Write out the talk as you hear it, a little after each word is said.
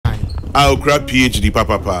I'll grab PhD,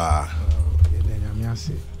 papa.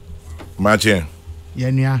 Martin.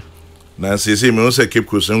 Yenya. Nancy, see me also keep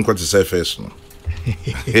cruising what to say first.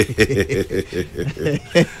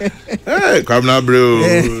 Hey, come now, bro.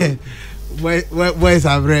 Where's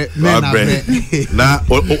our bread? Now,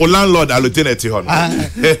 landlord, I'll lieutenant hon.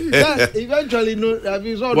 Eventually, no.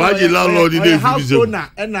 Why the landlord did house owner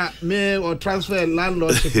and me or transfer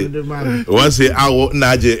landlord to the man. Once I will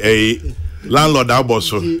naje a landlord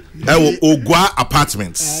aboso. Ogwa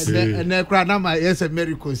apartments. And then crowd now my yes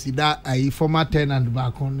America see that a former tenant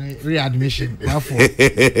back on readmission.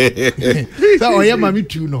 So I am me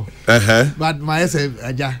too no. But my yes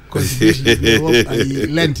aja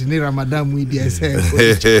contribution lent ni Ramadan we dey say.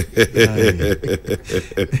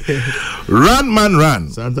 Run man run.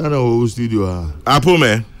 Santana o studio ha. Apo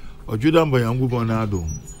me. Ojuda mbo yangu bona ado.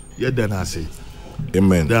 Ye da na ase.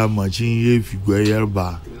 Amen. Da machin ye figure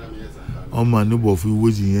yerba. Oma no bo fi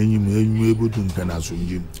wozi enyim ebutu nkana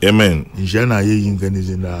sunjim. Amen. Njana ye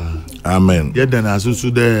yinkanizina. Amen. Ye da na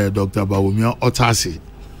asusu de Dr. Bawumia Otasi.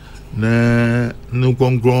 Na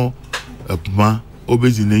nkwonkron apuma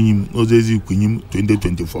obezi nenyim ozezi kunyim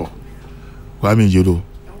 2024. Kwame Jero.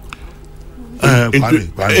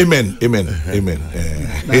 Amen. Amen. Amen.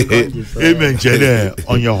 Amen chede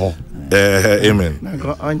onye ho. Amen.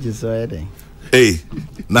 Onje so ede. Hey,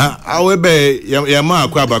 now I be your man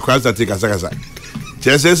kwaba kwasa take asakasa.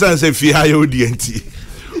 Chese san se fi ha yo DNT.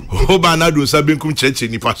 Oba na do sabin kum cheche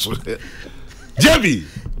ni paso. Jebi.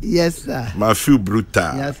 Yes sir. Ma feel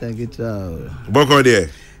brutal. Yes sir, get Boko there.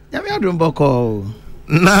 Ya me adun boko.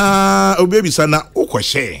 Na obebi sana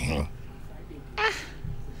ukoshe.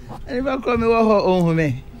 Ani boko me wo ho ohun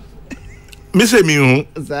me. Me say me hu.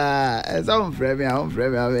 Sir, some friend me,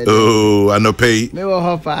 oh, I no pay. Me wo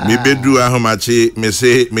ho pa. Me bedru ahomachi, me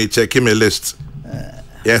say me check me list.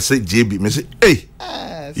 Yes, say JB, me say, hey.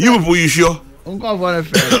 You sure? Unko for a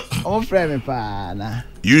friend. On friend me pa na.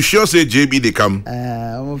 You sure say JB they come?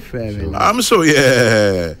 On friend me. I'm so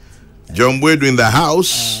yeah. John Boyd in the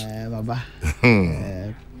house. Baba.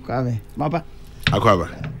 Kwame. Baba. Akwaba.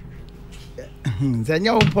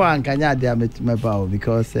 Senya upo ankanya dia me pa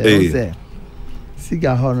because say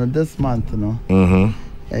Siga Honor this month, no?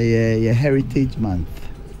 A heritage month.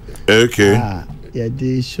 Okay. Yeah,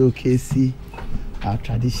 they showcase our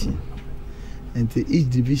tradition. And to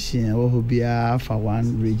each division, will be for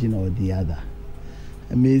one region or the other.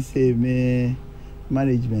 I may say, me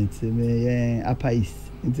management, me Upper East.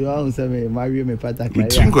 Into all say me Mario me pata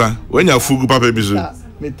kaya. When you fugu papa bizu.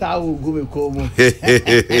 Me tawu go me komo.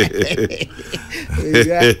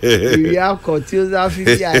 We have continuous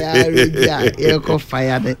afia ya ko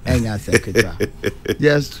fire the enya secretary.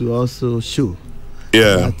 Just to also show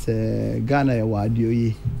that Ghana ya wadio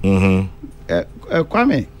yi.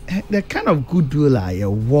 Kwame, the kind of goodwill I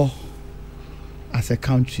war as a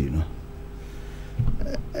country, you know.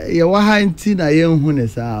 Ya wa hanti na ye hu ne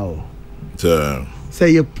sa o.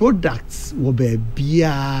 Say your products will be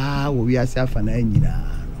beer, will be as if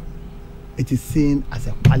it is seen as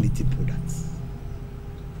a quality product.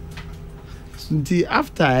 So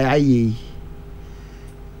after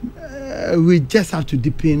we just have to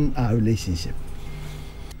deepen our relationship.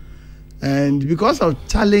 And because of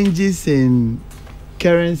challenges in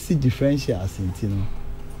currency differentials, you know,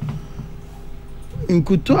 in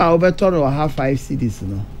Kutu, I overturn or have 5 cities, you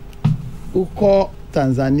know, who call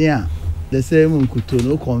Tanzania. The same Kutu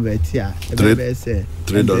no convert here. $3.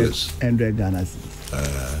 100 Ghana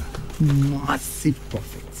cedis. Massive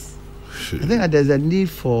profits. I think that there's a need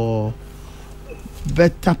for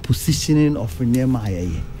better positioning of Nema.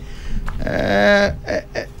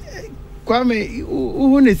 Kwame,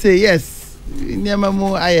 who say yes, Nema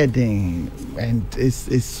mo ayeding, and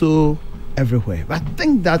it's so everywhere. But I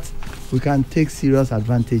think that we can take serious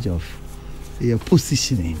advantage of your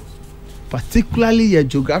positioning. Particularly your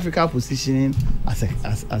geographical positioning as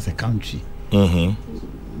a country.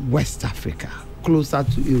 West Africa, closer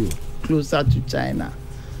to Europe, closer to China,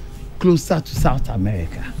 closer to South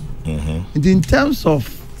America. And in terms of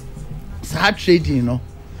hard trading, you know,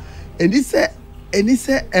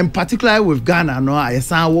 and particularly with Ghana, no, I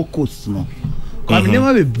say coast, no. Because we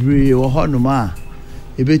never be brave or how no ma,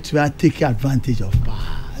 to take advantage of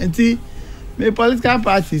power. And see, my political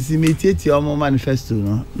parties imitate your manifesto,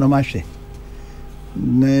 no matter.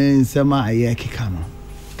 There's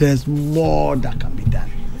more that can be done.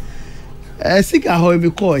 Sika how we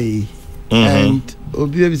call it, and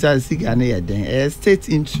obviously Sika State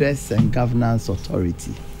Interest and Governance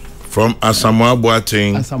Authority. From Asamoah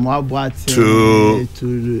Boateng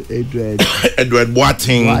to Edward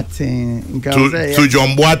Boateng to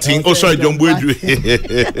John Boateng. Oh, sorry, John Boateng.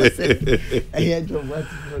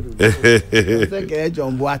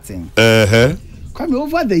 John Boating. Uh-huh. Come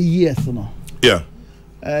over the years, you know. Yeah.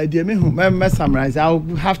 Dear me, who summarize, I'll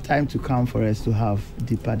have time to come for us to have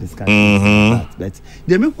deeper discussion about that. But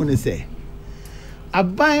dear me, when they say, I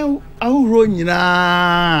buy a run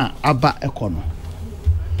about econo.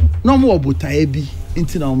 No more butaebi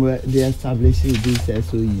into the establishing these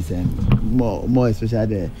SOEs and more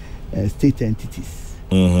especially the state entities.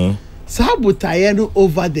 So butaebi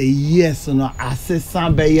over the years, you know,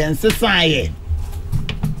 assessing by and society.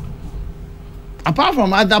 Apart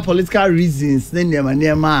from other political reasons, then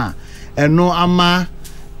nema and no ama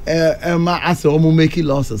as a making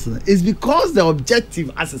losses. It's because the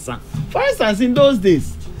objective assessor. For instance, in those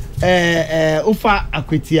days, Ufa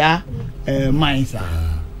Akwitia mines.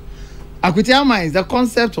 Akwitia mines. The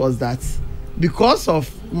concept was that because of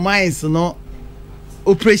mines,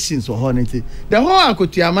 operations were haunted. The whole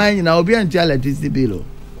Akwitia mine now will be an electricity bill.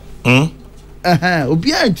 Will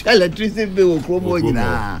be an electricity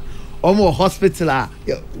bill. Almost hospital,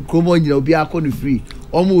 Kromo, obi akoni free.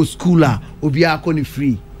 Almost schooler, obi akoni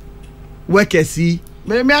free. Workers see,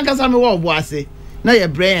 me ankasa me wo boase. Na your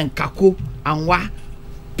brain kako and wa.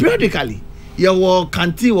 Periodically, your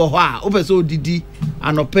canteen wo ho a, opeso didi,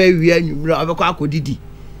 anope wi anwumre obekọ akodidi.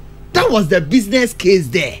 That was the business case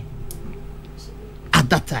there at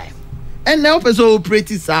that time. And now opeso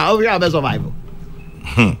operatives are we have survival.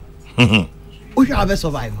 We have a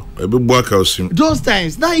survival. Those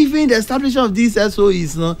times, not even the establishment of these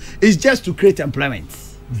SOEs, is just to create employment.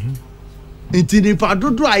 Until the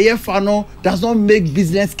Padodo Ayefano does not make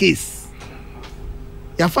business case.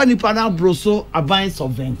 Yafani Pana Broso are buying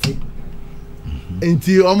solvency.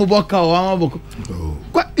 Until Omoboka or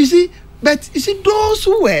Amaboko. You see, but you see, those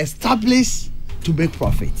who were established to make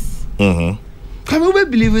profits. Can we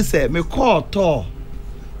believe it? Say, me call Tor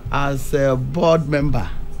as a board member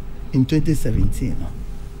in 2017.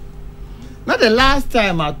 Not the last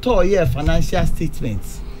time I told you financial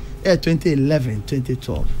statements. 2011,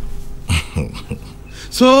 2012.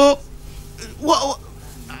 So,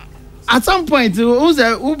 at some point, who's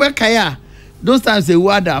a Uber Kaya? Those times a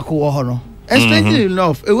word I could especially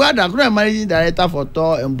enough. A word I could managing director for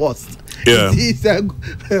Tor and Boss. Yeah. It's at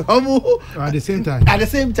the same time. At the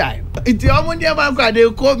same time. It's the Omundia they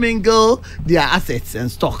commingle their assets and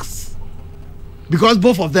stocks. Because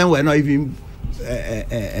both of them were not even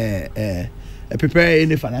preparing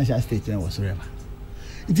any financial statement whatsoever.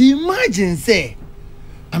 Imagine, say,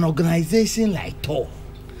 an organization like Tor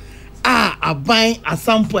are buying at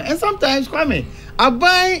some point, and sometimes, Kwame, a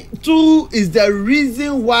buying too is the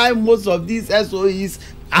reason why most of these SOEs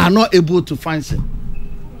are not able to function.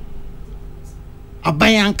 A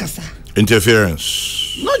buying kasa.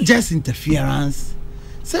 Interference. Not just interference.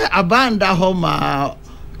 Say, a buying that home,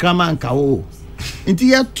 Kraman Kao. Into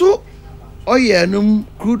year 2 oil no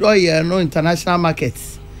crude oil no international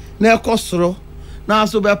markets na ekosoro na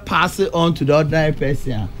so be pass it on to the ordinary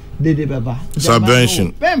person they beba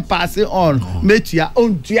subvention ben pass it on metua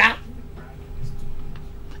ontua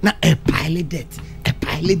na a pilot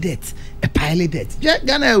debt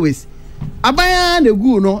Ghana Airways abaya na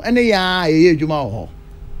gu no ene ya edwuma ho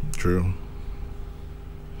true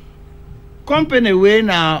company we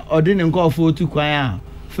na ordinary nkofo tu kwan a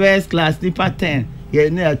first class nipa 10 ye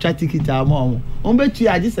na try ticket am on betu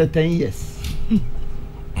ya just 10 years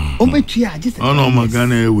on betu ya just no my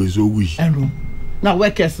Ghana Airways owi eno na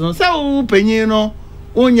workers no say o penyin no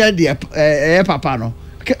onya de papa no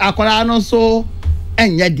akwara no so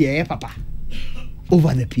enya de papa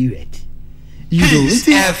over the period you know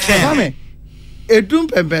mama edum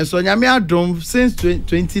pempen so nyame adom since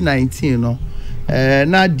 2019 no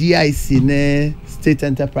na DIC ne state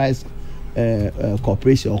enterprise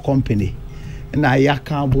corporation or company na ya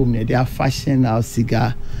kan bom ne their fashion house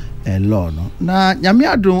cigar law no na nyame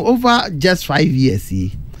adom over just 5 years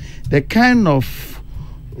the kind of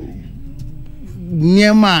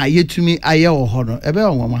nyema yetumi aye wo ho no ebe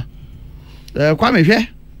onwoma kwa me hwe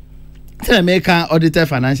say American audited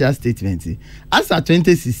financial statement as at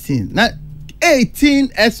 2016 na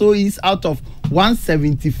 18 SOEs out of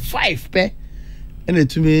 175 per and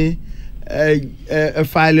etumi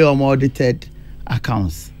file on audited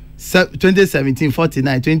accounts 2017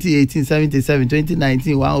 49 2018 77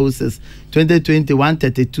 2019 106 2020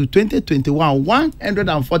 132 2021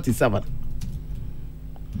 147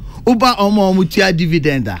 Uber mutua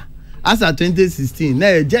dividend as at 2016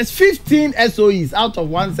 now just 15 SOEs out of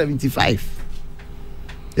 175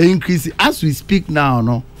 increase as we speak now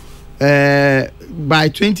no by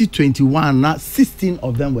 2021 now 16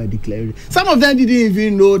 of them were declared. Some of them didn't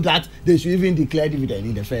even know that they should even declare dividend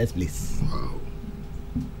in the first place. Wow.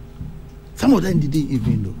 Some of them didn't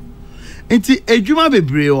even know. Inti ejuma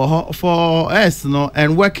bebre for us no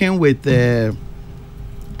and working with the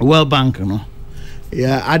World Bank no.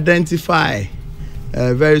 Yeah, identify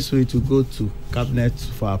very soon to go to cabinet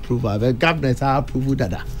for approval. The cabinet have approval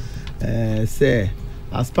that say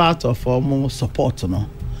as part of formal support no.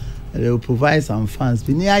 They will provide some funds.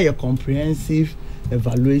 Be near a comprehensive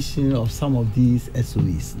evaluation of some of these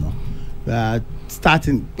SOEs. No,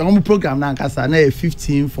 starting the program now, because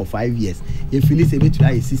 15 for 5 years. If you listen, it will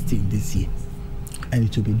be 16 this year, and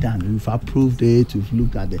it will be done. We've approved it. We've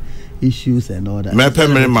looked at the issues and all that.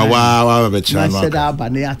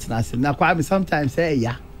 Now, sometimes say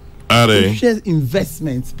yeah.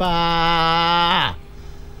 Investments, are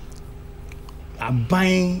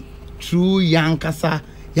buying through young casa.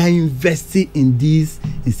 You are investing in these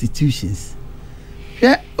institutions.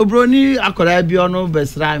 Yeah, Obroni Akorabiono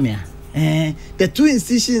Besramia. The two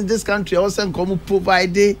institutions in this country also come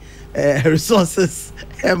provide resources.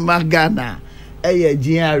 Magana,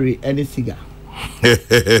 GRE, and Siga.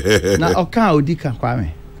 Now, Oka Odika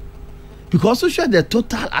Kwame. Because we show the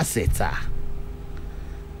total assets are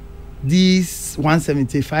these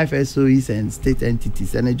 175 SOEs and state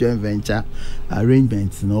entities and a joint venture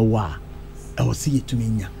arrangements. No wow. I will see it to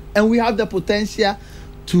me, and we have the potential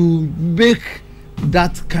to make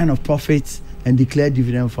that kind of profit and declare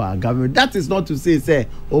dividend for our government. That is not to say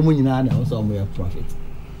also profit,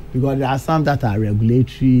 because there are some that are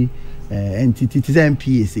regulatory entities,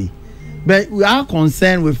 MPAs. But we are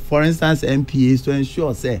concerned with, for instance, MPAs to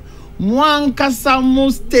ensure one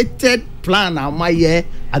Kasamo stated plan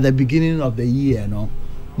at the beginning of the year. No,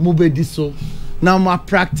 Mubediso now my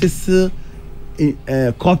practice.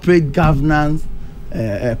 Corporate governance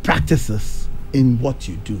practices in what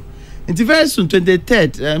you do. It's very soon,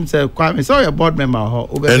 23rd. Sorry, a board member.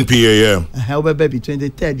 NPA, yeah. Baby,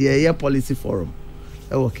 23rd year policy forum.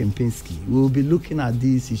 Kempinski. We will be looking at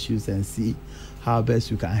these issues and see how best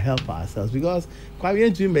we can help ourselves, because quite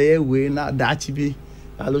way now that should be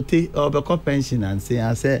allocated or pension and say,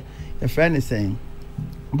 I say a friend is saying,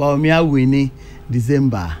 but me are winning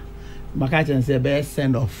December. Makachan say best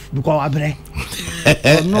send off because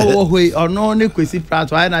no way or no kwesi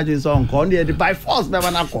prat why na just on con the by force me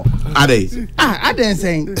na ko ade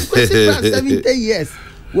saying kwesi prat 70 years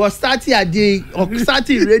was starting a day or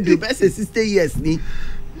starting radio best 60 years ni,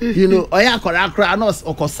 you know, oya korakora no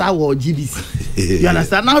okosa wo GBC. You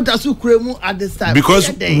understand? Now that's who kremu at this time,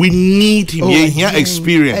 because we need him here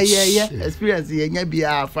experience. Yeah experience yeah be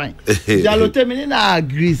fine. Jalote me na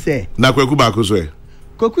agree say na kweku ba ko so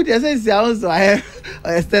Koku dey say also I have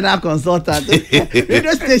external consultant.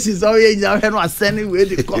 Radio stations always no sending way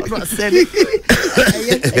the call no sending.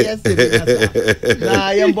 Yes.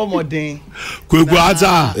 Na yembo modern. Koku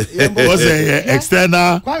ata was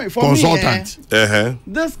external consultant.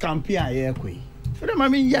 This campaign here kwe. For them I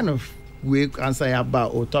mean we answer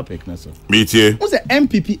about our topic na so. Meet here. What's the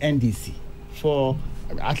MPP NDC for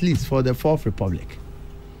at least for the Fourth Republic?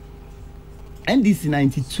 NDC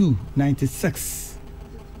 92, 96.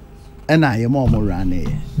 And I am more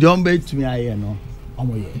running. Don't bet to me, I know.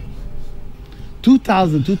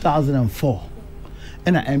 2000, 2004,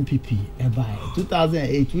 and an MPP.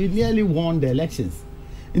 2008, we nearly won the elections.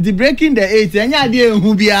 In the breaking the 8, any idea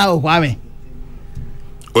who be out?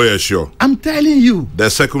 Oh, yeah, sure. I'm telling you. The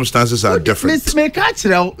circumstances are different. You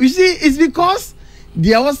see, it's because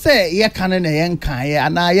they all say, yeah, can and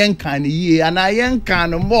I can ye, and I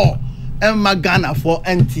can more, and Magana for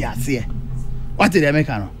NTS. What did they make?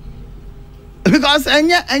 Because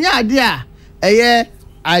any idea, I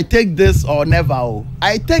take this or never.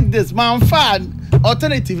 I take this, man. Fan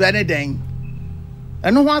alternative anything.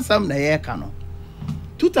 I don't want some year canon.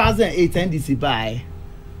 2008 NDC buy,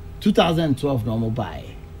 2012 normal buy.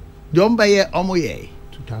 Don't buy it almost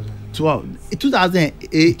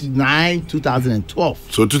 2008, 9, 2012.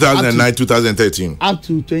 So 2009, 2013. Up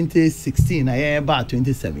to 2016, I about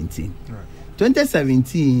 2017. Right.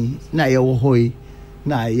 2017, na yewohoi.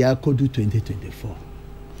 Now, yeah, could do 2024.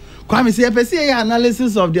 Kwame say, I see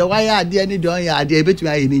analysis of the why idea any don ya idea between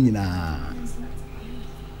I in na.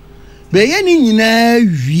 Be any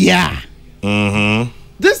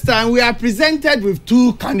This time we are presented with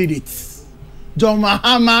two candidates, John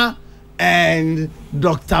Mahama and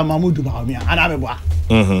Dr. Mahmoud Bawumia.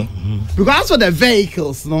 Because of the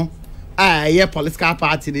vehicles, no, political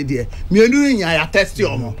party there. Me ya test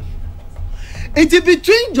you. It's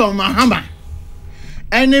between John Mahama.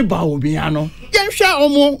 Any Bawumia yensha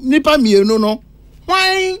omo nipa mienu no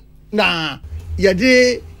why na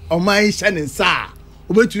yede omai shining sa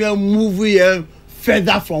obetu move here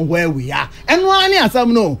further from where we are and one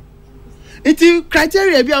asam no it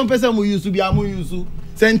criteria bi am person mo use bi am use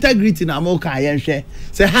say integrity na mo ka yenhwe,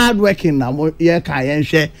 say hard working na mo ye ka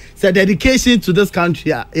yenhwe, say dedication to this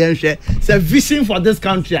country yenhwe, say vision for this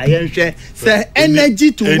country yenhwe, say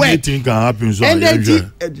energy to work. Anything can happen so energy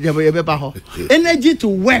energy to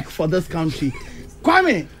work for this country.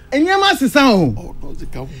 Kwame, enyama sisa ho.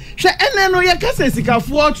 She ene no ye kase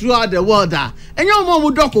sikafo throughout the world ah. Enye omo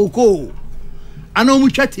mu dokoko. Ana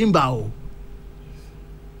omu twa timba o.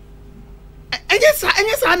 Enye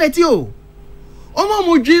sa neti o. Omo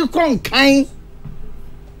mu dwi konkan.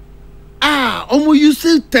 Omo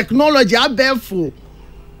use technology abefo.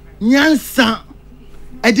 Nyansa.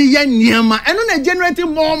 Ede ye niama. Eno na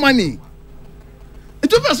generating more money.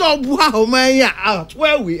 It was all buha man ya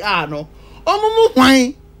where we are no. Omo mu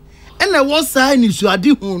hwan. And I was saying you should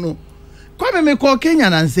do no. Come me call Kenya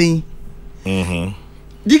and say.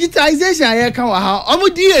 Digitization I can ha.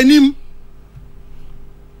 Omo di enim.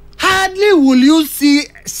 Hardly will you see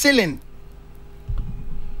shilling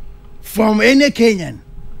from any Kenyan.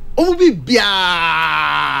 Omo bi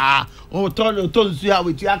bia. O ton suya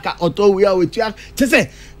with yaka oto we are with yak. Say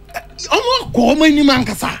omo ko omo enim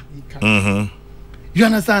ankasa. You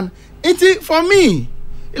understand? It for me.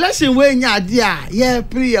 Election wey nya ade a ye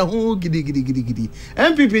pre ho gidi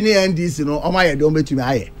MPP ni NDC no o ma ye don betumi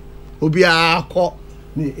aye obi akọ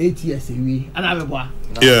ni 8 years ewi ana beboa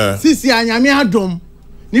yeah sisi anyame adom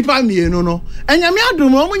nipa mienu no anyame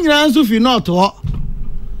adom o nyina nso fi not ho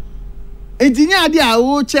entinya ade a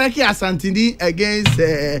wo check asantini against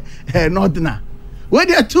Northerner we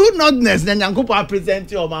there two Northerners na nyankopo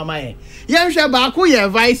present o mama ye hwe ba ko ye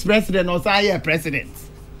vice president or say ye president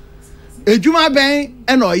Ejuma Ben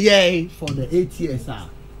and Oye for the 8 years,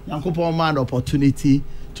 Yankopon man opportunity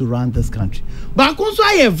to run this country. But also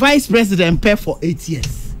I a vice president pay for 8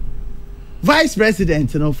 years. Vice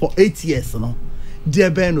president, for 8 years,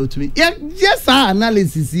 Dear Ben to me. Yes, our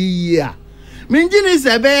analysis here. Minjini is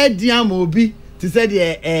a bad diamobi to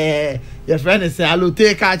say your friend is a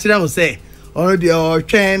lotte catcher will say, or the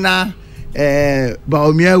China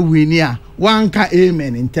Baumia Winia. One ka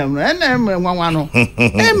amen in term and one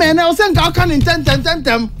amen I was saying how can in ten send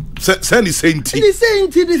the same thing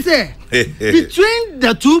between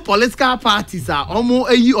the two political parties are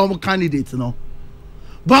almost candidates no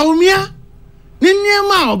Baumia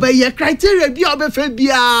ninyema obey criteria bi obefe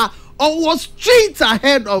bia or was streets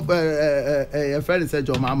ahead of a friend said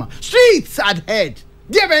your mama streets ahead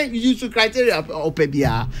given you use criteria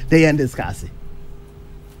opebia they end discussing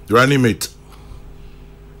running mate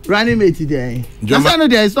there. I know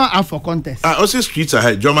there is not up for contest. Also streets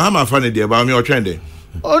ahead. John Mahama funny there, but I'm your trending.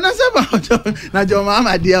 Oh, no, sir. Now, John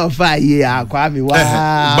Mahama dear of 5 years. Kwame,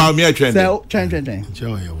 wow. About me, trending. Trend.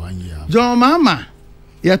 Joe, 1 year. John Mahama,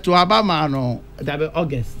 yet to Abama, no, that be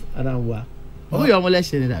August. I don't know. Oh, you're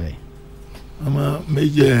molesting that way. I'm a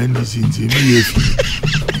major NDC to me.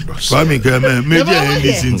 Kwame, major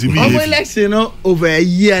NDC to me. I'm election over a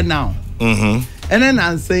year now. And then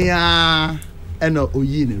I'm saying, and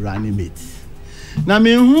oyi ni running mate na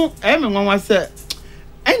me hu nwanwa say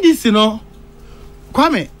NDC no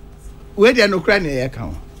Kwame we dey no kra na ye ka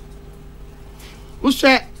ho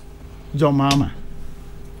ushe John Mahama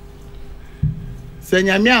se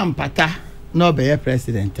nyame ampata na obeye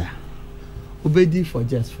president a obedi for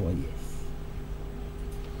just 4 years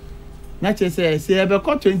na che say e be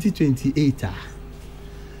ko 2028 a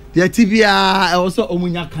the tibia also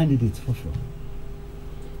omunya candidate for sure.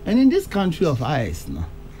 And in this country of ours, no,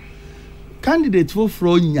 candidate for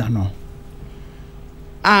Fronya,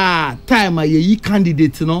 time ye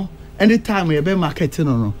candidate, no, any time ye be marketing,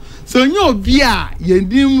 no. So no bia ye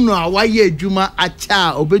dim no why ye juma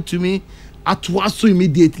acha obey to me at was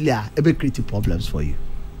immediately a be creative problems for you.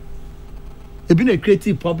 It been a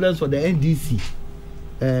creative problems for the NDC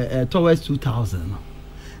towards 2000.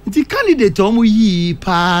 The candidate omu yi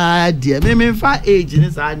pa dear me fa age in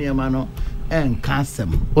this no. And cancel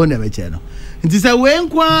on never channel. It is a way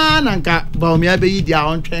and kwa Baumia be dia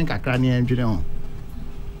on train kakrani engineer.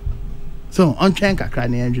 So on train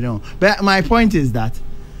kakrani engineer. But my point is that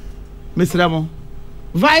Mr. Ramo,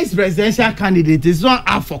 vice presidential candidate is not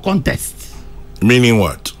up for contest. Meaning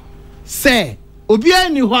what? Say Obia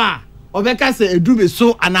ni hwa Obeka say edube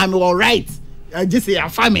so and I'm all right. Just say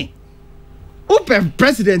afame. Open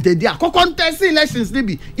president dia ko contest elections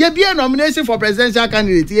libi. Ye be a nomination for presidential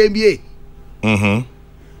candidate NBA.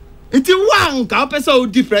 It's one ka person who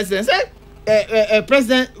the president say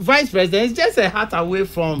president vice president is just a hat away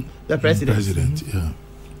from the president. Yeah.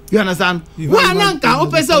 You understand? One ka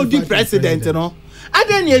person who the president, you know. And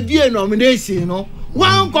then you be a nomination, you know.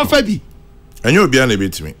 One coffee be. And you'll be an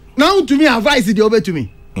bit to me. Now to me advice the over to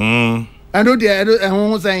me. I know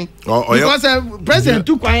the saying because president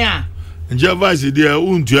took one. Vice there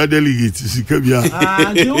unto delegate sika bia.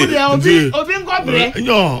 Obi ngobre.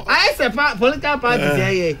 No. I say political party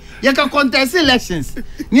there. You can contest elections.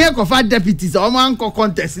 Near cover deputies or man ko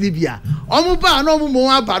contest Libya. Omo ba no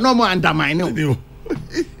mo ba no mo undermine. I'm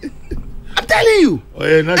telling you. Oh,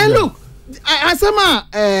 yeah, and look, I sama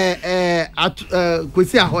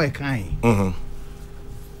kwesi ahoy kan.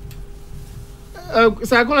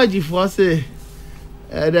 Psychology for say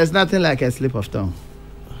there's nothing like a slip of tongue.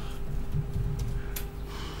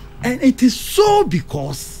 And it is so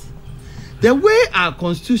because the way our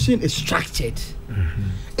constitution is structured,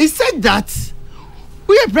 it said that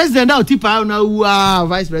we are president now, who are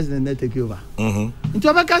vice president, they take over. Into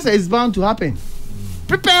America is bound to happen.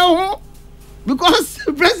 Prepare because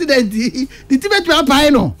president the Tibet will buy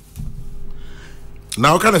no.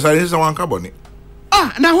 Now can I say this one carbon?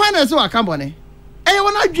 Now when I saw a company, I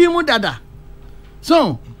wanna dream dada.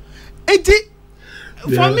 So it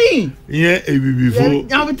for me, yeah, before. Okay.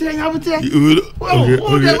 Can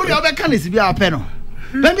be a panel?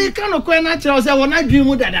 Let me kind of quite natural. I want to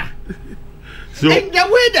dream dada. So and the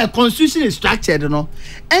way the constitution is structured, and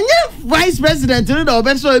your vice president,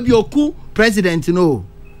 also be your coup president, your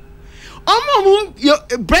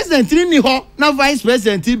president in now vice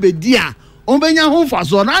president be dear. Ombenya home for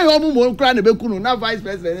so now you mo kra na be kunu na vice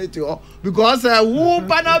president because who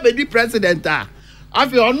banner be the president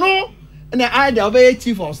if you know and either be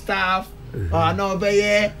chief of staff or no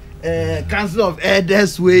be council of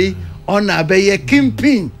elders way or na be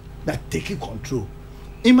kingpin that take control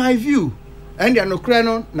in my view and they no kra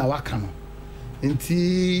no na waka no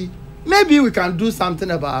nti maybe we can do something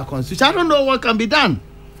about our constitution. I don't know what can be done,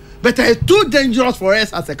 but it's too dangerous for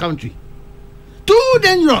us as a country, too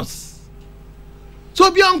dangerous. So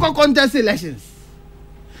beyond contest elections.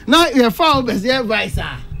 Now you have found best vice.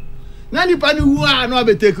 Now the people who are not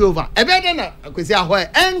be take over. E be dey na kwesi ahoy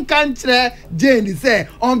en country Jane say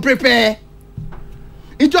on prepare.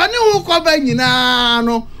 It oni who ko ba nyina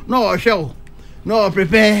no hwe no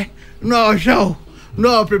prepare no show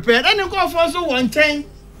no prepare. Then go for so one time.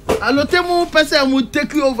 Alotemu person mu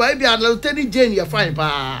take over e be aloteni Jane you fine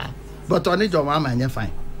pa. But oni jo mama nya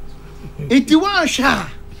fine. It wan sha.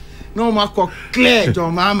 No mako clear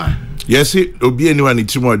John Mama. Yes, obi anyone in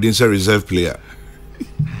team or reserve player.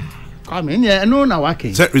 Come in here, no na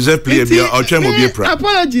working. Reserve player be or chemo be pra.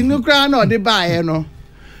 Apology no cry no the buy no.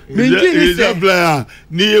 Reserve player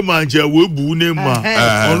ni manje we bu ne ma.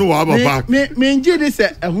 Onu wa back. Me nji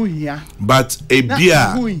say ehun hia. But a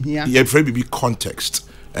beer you afraid be context.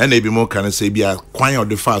 And maybe more can say be a kwan or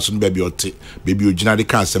the fast on baby or baby original the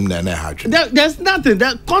can sem na na. There's nothing.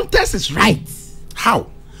 The context is right. How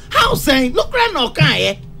saying look right now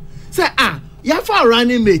can say you have for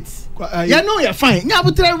running mates. You know you're fine. You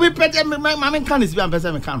have to repeat my can is be am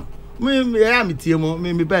person me can. Me am tie mo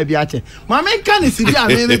me baby ache. My can is be am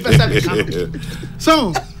me person me can.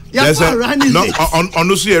 So you have for running mates. No on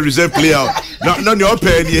no see a reserve player. No your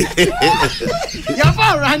pen. You have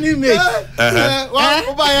for running mates.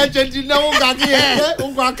 Wa buy agent na unga here.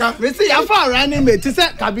 Unga me say you have for running mates. Say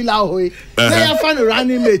Kabila hoy. Say you have for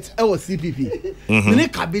running mates. E was CPP. Me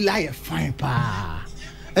Kabila you fine pa.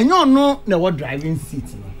 And you know na what driving seat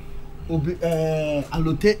no. Obi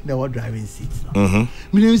allocate the what driving seat no.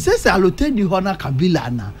 Me say allocate the Honor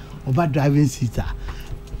Kabila na over driving seat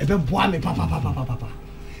e be boa me papa.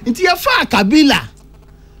 Inti ya fa Kabila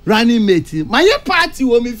running mate my party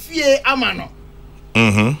wo me fie amano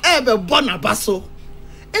be bona baso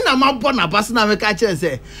ina ma bona baso na me ka chere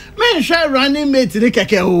say me share running mate ni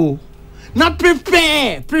keke o na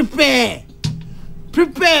prepare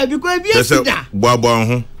because be sida boa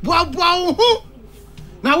ho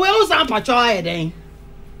na we o san pacho aye den.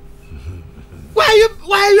 Why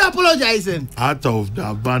are you apologizing? Out of the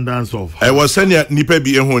abundance of I was saying nipa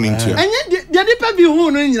bi ehun ntia. Enye the nipa bi hu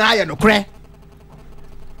no nyina aye no kre.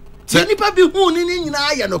 The nipa bi hu ni nyina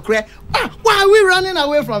aye no kre. Why are we running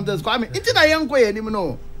away from this? I mean, it na yenko ye nim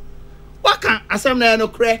no. What can asem na no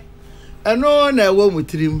kre? Eno na ewo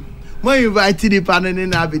mutirim. Mo invite the panel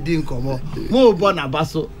na abedi nkomo. Mo bo na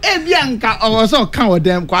baso. E bia nka owo kan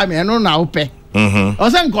odem kwa me eno na wo pe.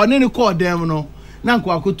 Oso nka oni ni call dem no. Na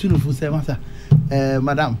nko akotu no fu say masa.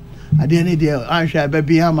 Madam, I didn't need answer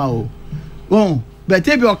baby ama o. Won, but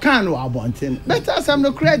if you can o abonten. Better some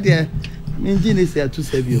no credit. Engine say to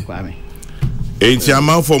save you kwa me. Enti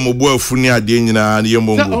ama for mo bo afuni ade nyina na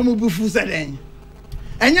yemo mo. So omo bufu say den.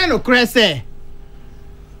 Enya no credit say.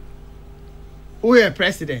 We are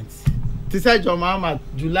president. This is John Mahama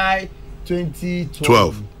July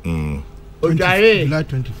 2012. July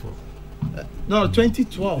 24. No,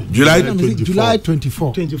 2012. July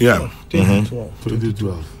 24. 24. Yeah. 2012.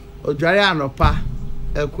 2012. Ojare anopa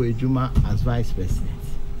Eko Ejuma as vice president.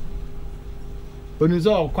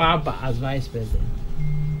 Onizo Okwaba as vice president.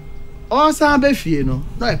 All Sambe Fie no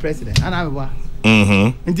a president. And I'm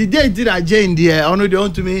and the day did I Jane dear, only the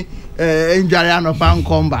on to me Njariano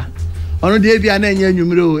Pankomba. Only the Ebiana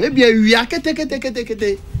numero, Ebia, we are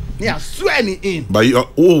kete. Yeah, swearing in. But you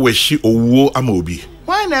always she or Amobi.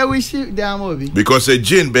 Why not wish you the Amobi? Because a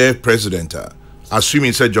Jane Bear president,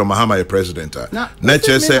 assuming said John Mahama a president.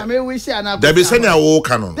 Nature said, there be sending a war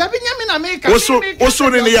canon. Also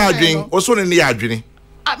in the yard also in the yard dream.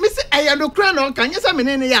 Mr. Ayano can you say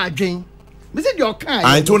me in the yard dream? Mr. Your kind.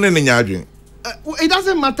 I told in the yard dream. It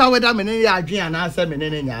doesn't matter whether I'm in the yard dream and answer me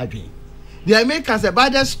in the yard dream. They make us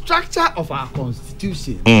about the structure of our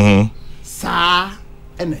constitution. Sir.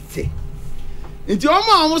 It's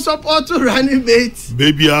almost support to running mates.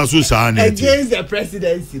 Baby, also sign against the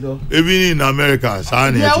presidency, Even in America,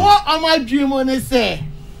 sign yeah, what am I dream on say?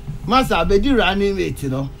 Master, be do running mate,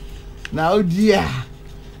 Now, dear,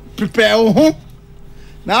 prepare home.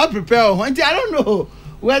 Now, prepare home. I don't know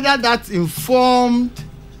whether that informed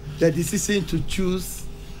the decision to choose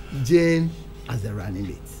Jane as the running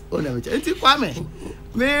mate. Oh, no, it's Kwame.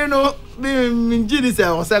 Me no, me Jini say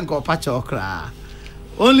I was go patch okra.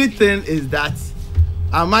 Only thing is that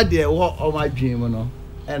I'm at the what on my dream,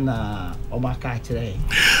 and on my catch.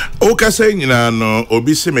 Okay, saying no,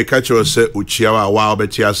 Obi se me catch or say Uchiawa wa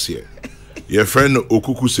betiasie. Your friend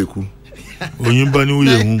Kokrokoo seku. Oyimbani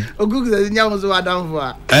uye hu. Kokrokoo se nya so adam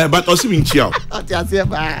for. But also mean chiao. Atiasie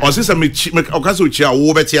ba. O se me okaso Uchiawa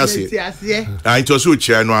wo betiasie. Betiasie. Ah, into so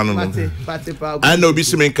Uchiawa no anu no. Pati pa. And Obi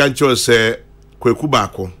se me catch or say Kokrokoo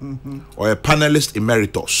bako or a panelist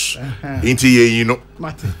emeritus into ye you know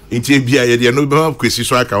into bia ye no be kwesi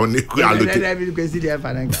so aka on alote kwesi dey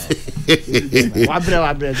fananga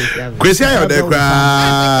wabre kwesi ayo dey kwa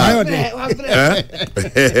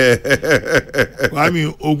I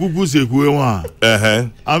mean Kokrokoo seku wa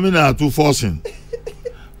amina to forcing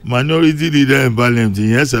minority leader in parliament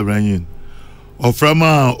yes abranyin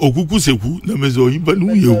oframa Kokrokoo seku na mezo yimba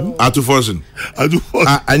nu yewu atu forcing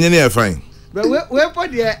anye na fine. But where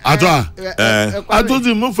put the I told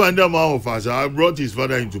him no find them out of us. I brought his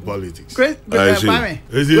father into politics. Where put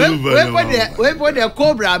the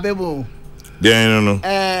Cobra bebo? There no.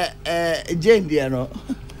 Jane dear no.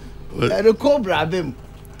 The Cobra bem.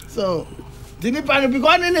 So the people be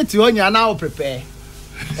going in it you now prepare.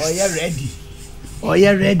 Or you're ready. Or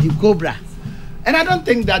you're ready, Cobra. And I don't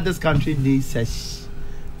think that this country needs such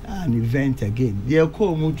an event again. They'll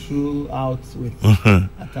come throughout with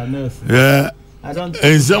Atanas. Yeah. I don't think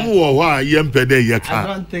and some why I don't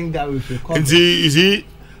think that we should come. You see,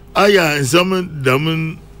 and some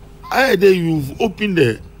them you've opened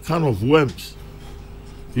the kind of worms.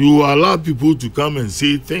 You allow people to come and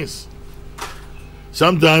say things.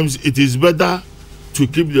 Sometimes it is better to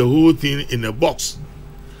keep the whole thing in a box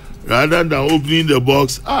rather than opening the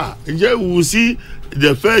box. We will see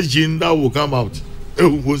the first gene that will come out.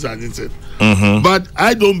 But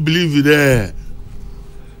I don't believe that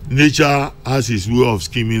nature has its way of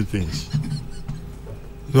scheming things.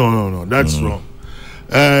 No, that's wrong.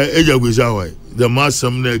 The mass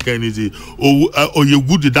summoner can say, oh, you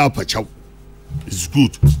good that pachow. It's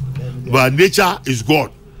good. But nature is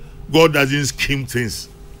God. God doesn't scheme things.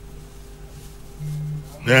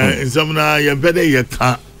 In some you better you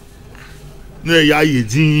can't. You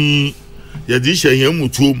dish a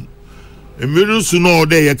yamutum. Middle sooner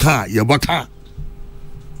there you can't, you baka.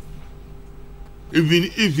 Even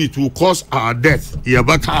if it will cause our death, you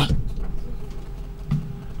baka.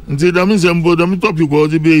 Until that means the topic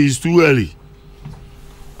is too early.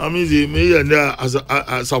 I mean, the mayor as a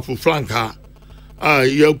flanker,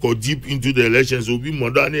 you go deep into the elections, will be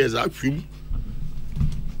modern as a few.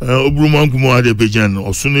 Obruman Kumo de Bejan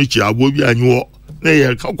or Sunichi Abobi and you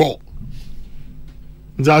are Kako.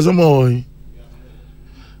 That's a boy.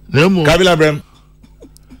 Kabila Brem.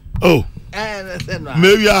 Oh,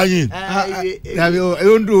 maybe I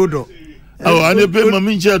don't do. Oh, and they pay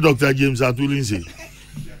my chair, Dr. James Atulinsi.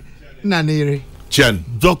 Nanere. Chan.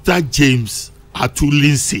 Dr. James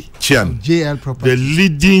Atulinsi. Chan. JL Property. The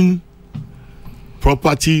leading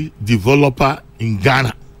property developer in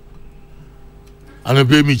Ghana. And I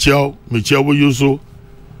pay Michelle Woyoso.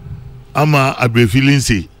 I'm a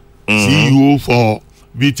Abrefilinsi, CEO for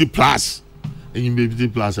BT Plus. In BT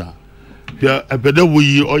Plaza. Yeah, a better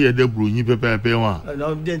way or your Debruni Pepe one.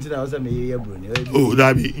 No, didn't I was a me Oh,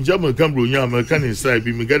 that be in German Cambronia, American inside,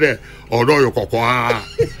 be me get there, or do your cocoa.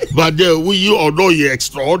 But there we although you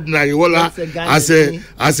extraordinary, well, as a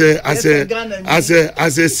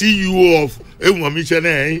CEO of Emma Michel,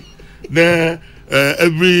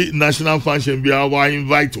 every national function be our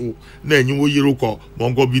invite you. Then you will Yiroko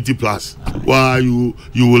Mongo BT Plus. Why you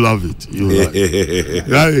will love it. You will love it.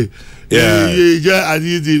 Right? Yeah. I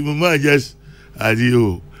did mama just I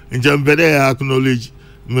do. In Jampede acknowledge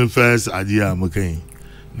my first idea McCain.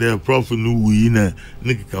 The prof knew we in a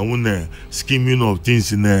Nick scheming of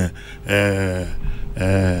things in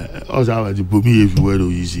also have to put me everywhere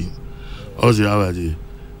you see. Also have to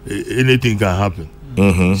anything can happen.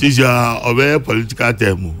 Since you are a very political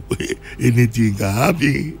term, anything can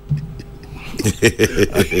happen.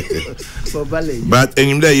 But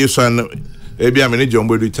in there you son maybe I'm in a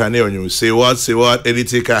jumbo return on you. Say what,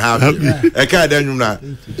 anything can happen. I can't you now.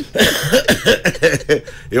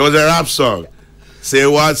 It was a rap song. Say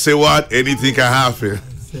what, anything can happen.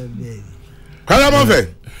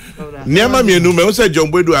 Kalamofe. Niama me no me say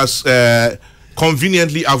jumbo do as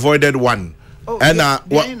conveniently avoided one. And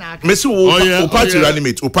Messi will party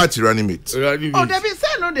reanimate. Oh, they be say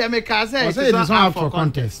no, they make us say it's not for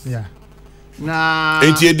contest. Yeah. Nah.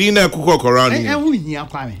 Ain't you dinner cook around?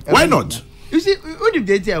 Why not? You see, what if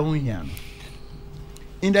they tell you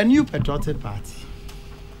in the new patriotic party,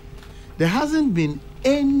 there hasn't been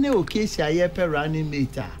any occasion I ever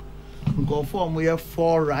reanimator go for more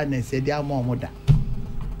 4 runners say they are more mother.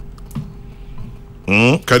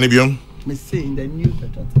 Can it be on? Me say in the new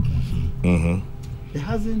patriotic party. There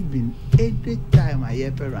hasn't been any time I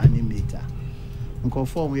ever reanimator go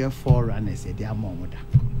for more 4 runners say they are more mother.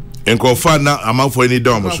 And confirm now amount for any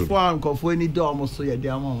dorm so. For any dorm so yeah they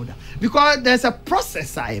are more mother. Because there's a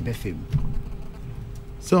process I ever film.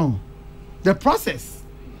 So the process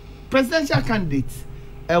presidential candidates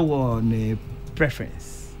on a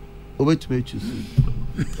preference over to choose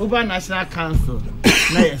over national council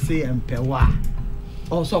na you say empewa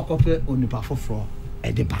also copy on the for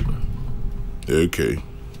at the back. Okay.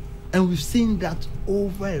 And we've seen that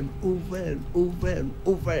over and over and over and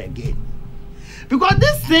over again. Because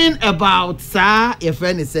this thing about sir, your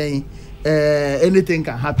friend is saying anything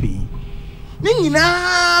can happen.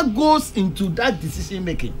 Nina goes into that decision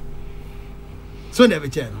making. So never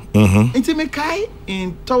channel. Into Mekai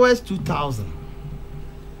in towards 2000.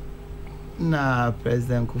 Na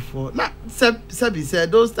President Kufo. Na Sabi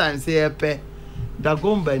said those times say pe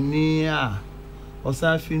Dagomba near or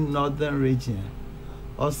something northern region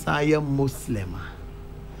or say Muslim.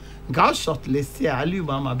 Go shortlist here. Ali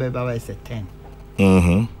Mama Beba is a 10.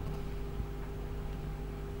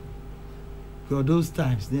 For those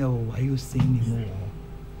times there, why you saying more?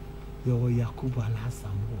 Your Yakuba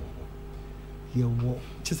Lasam.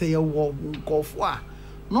 Just say your war go for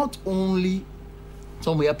not only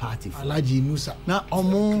somewhere party. Alaji Musa. Now,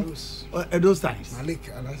 almost at those times.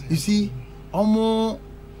 You see, almost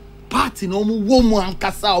party no more warm and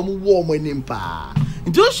kasa almost warm in impa.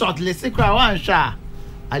 Into shortlist, say cry one sha.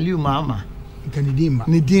 Aliu Mama.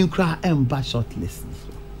 Nidim cry and back shortlist.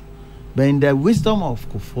 But in the wisdom of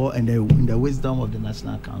Kufo and in the wisdom of the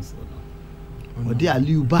National Council, or the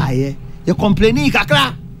Aliu Baye, you complaining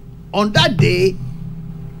kakra. On that day,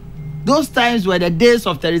 those times were the days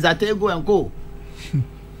of Teresa Tego and Co.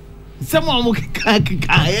 Someone who can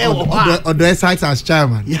or the site as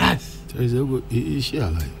chairman. Yes. Teresa Tego is she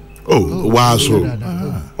alive? Oh, wow, so.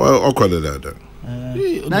 Well, I'll call it that.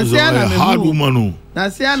 A hard woman.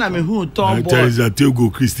 Nasiana me who talk Teresa Tego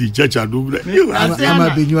Christy Church adu.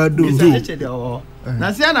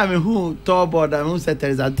 Nasiana me who talk about and who said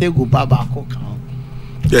Teresa Tego Baba Kokan.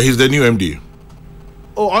 Yeah, he's the new MD.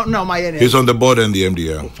 Oh no, my enemy. He's on the board and the MD.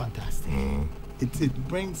 Yeah. Oh, fantastic. It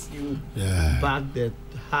brings you back the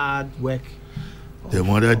hard work. The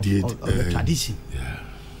mother did of the tradition. Yeah.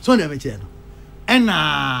 So never change. And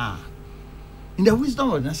in the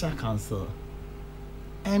wisdom of the National Council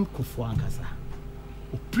and Kufu Ankasa,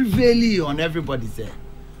 prevail on everybody's there.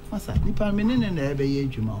 Masa, nipa menene na ebe ye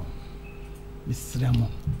juma o. Misramo.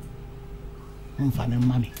 Mfane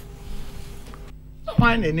mami.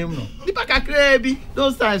 Why name no? Nipa kakre bi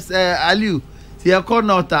those times Aliu see a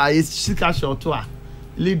corner is shika short to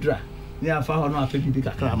Lidra. Ni afa ho no afa bi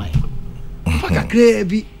kakra mai. Nipa kakre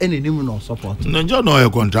bi ene name no support. Njo no a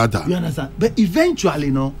contractor. You understand? But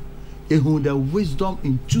eventually no, he had the wisdom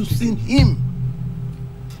in choosing him.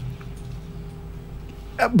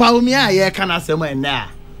 Baumia ye kana sema na.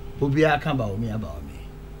 Obi aka Baumia Baumi.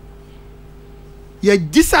 You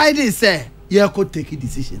decided say you could take a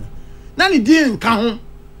decision. Nani didn't count.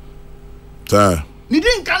 Sir. You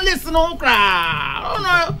didn't can listen on cry. Oh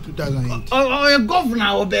no. 2008. Oh, your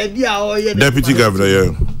governor or baby or your Deputy governor,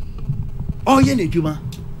 yeah. Oh, yeah, Juma.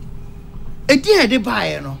 A dear de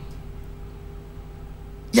buy, no.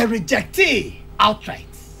 You reject it outright.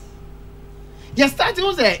 You started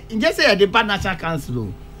to say, just say the bad National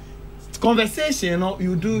Council. conversation,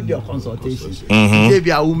 you do your consultation.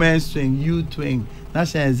 Maybe a woman swing, you twing,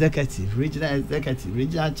 national executive,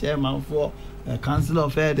 regional chairman for council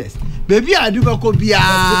of elders. Baby, I do go be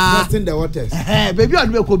testing the waters. Baby, I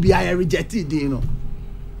do go be rejected,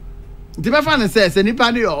 The person says,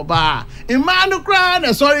 anybody or bar, in man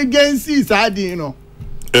cry, sorry, against his idea,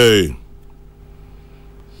 Hey.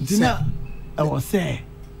 Dinner, I was say,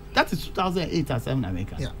 that is 2008 or 7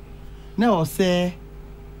 America. Yeah. Now I was say,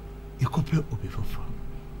 you copy up before.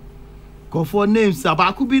 Go for names, but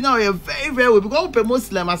I could be now a very, very well because open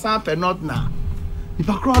Muslim as I'm not now. If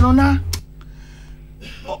I cry on now,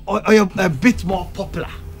 or you're a bit more popular.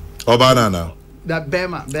 Obana now. That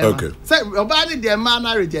Bema. Okay. So, Obani, the man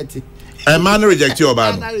I rejected. A man rejected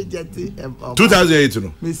Obana. Man rejected. 2008,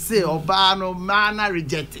 no. Me say, Obano, man I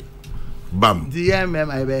rejected. Bam. The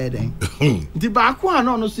my wedding. The Bakwa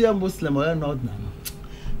no see a Muslim or not now.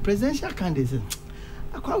 Presidential candidate.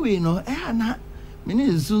 We know, na many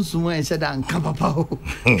Zuzu and said, and Kapapa.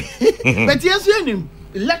 But yes, we him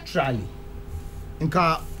literally. In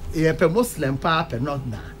car, a Muslim papa, not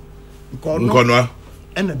now. Nkonwa.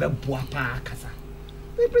 And a Bebuapa Casa.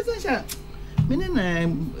 The presidential.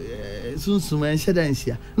 Meaning, Zuzu and said, and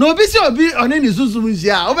here. No, be so be on any Zuzu,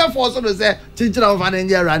 yeah, over force of the say, teacher of an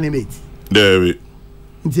India animate. David.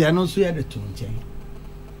 They are not so at the tone change.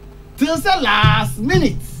 Till the last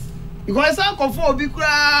minute. Because I come for big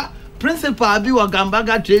principal be wa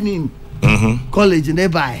Gambaga training college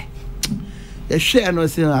nearby. The share no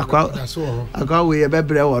say That's all. I got we a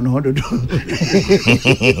bebre 100.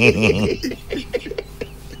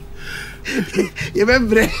 You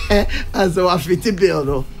remember as a 50 bill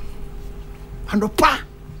no. And pa.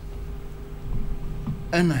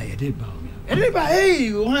 And I did bow me. Everybody, hey,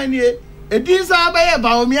 you want it? It is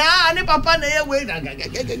about me, and papa wait.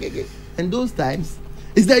 And those times,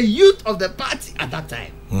 it's the youth of the party at that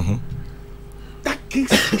time that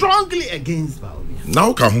kicks strongly against Baumia.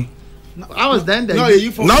 Now come. I was then the now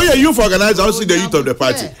you're youth organizer, also the youth of the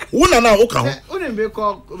party.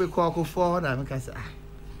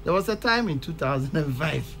 There was a time in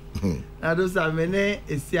 2005. Now those are many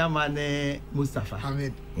Isiamane Mustafa.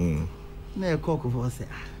 Ahmed. Ne Kokrokoo say,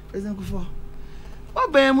 President Kufuor.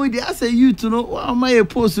 What be mu dey say you to know what am I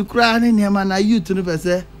post to cry na niam na you to know be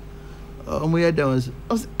say omo ye don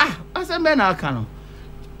I say men na aka no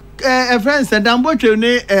a friend said dambo twe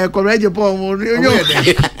ne correge pon mo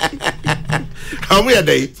how we are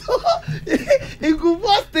they he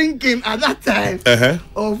was thinking at that time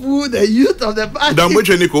of who the youth of the party dambo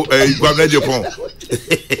twe ne correge pon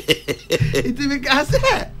it because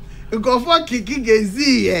go for kiki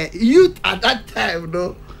gezi youth at that time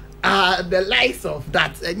no the likes of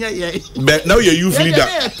that. But now you're youth leader.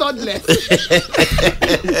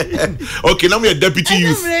 Okay, now we're deputy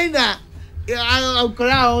youth. I'm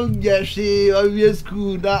crowned, yes,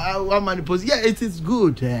 school, that one man post. Yeah, it is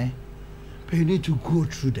good, but you need to go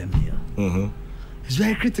through them here. It's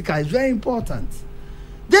very critical, it's very important.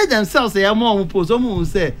 They themselves say, I'm more post, someone will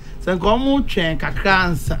say, Sankomu Chen,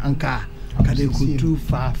 Kakrans, Anka, they could do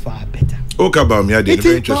far, far better. Okay, about me, I did a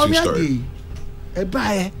very interesting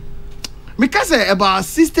story. Because about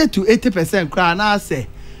 60 to 80% cry now say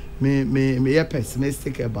me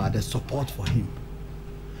pessimistic about the support for him.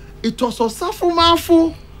 It was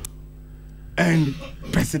Osafo and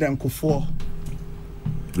President Kufuor.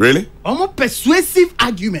 Really? Almost persuasive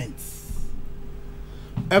arguments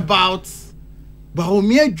about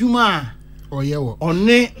Baumia Juma or yeah,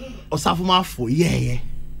 Osafo yeah.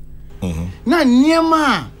 Now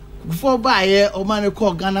Niema before buy or man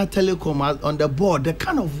call Ghana Telecom on the board, the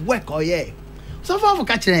kind of work so far for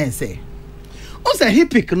catching and say, also he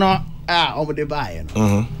pick no over the buy.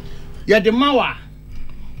 Yeah, the Mawa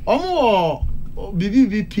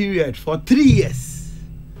BBB period for 3 years.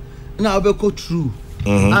 Now we go through.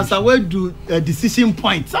 As I will do a decision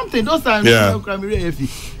point. Something those times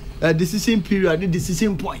decision period,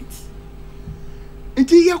 decision point.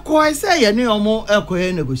 Until you quite say you know more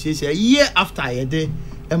negotiation a year after a day.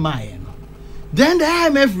 Then the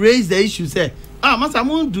IMF raised the issue, say, Master, I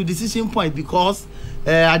won't do decision point because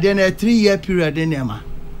at the end of a 3-year period,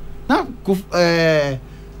 now,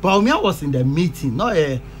 Baumia was in the meeting, not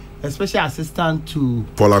a special assistant to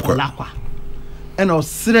Polakwa. And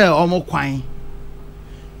Osre Omo Kwine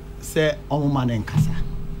say, Omo man and Kasa.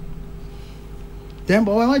 Then,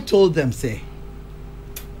 but when I told them, say,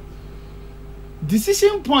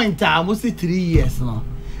 decision point, almost 3 years now.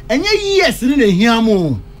 And yes, in the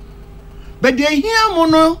hiamo. But the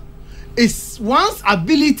hiamo is one's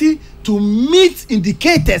ability to meet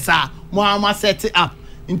indicators. Muhammad set it up.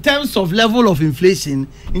 in terms of level of inflation,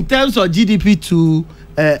 in terms of GDP to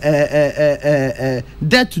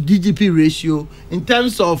debt to GDP ratio, in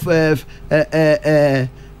terms of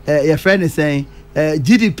your friend is saying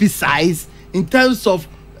GDP size, in terms of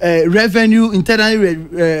revenue, internally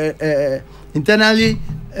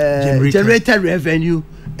generated revenue,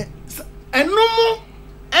 and no more.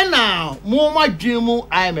 And now, more my dream,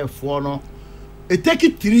 IMF for no. It take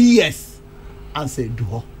it 3 years and say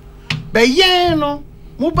do. But yeah, no,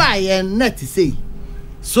 mobile net to say.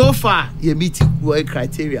 So far, you meet the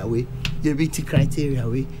criteria way. You meet the criteria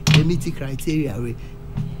way. You meet the criteria way.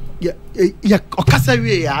 Yeah,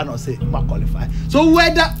 Okasari, I don't say qualify. So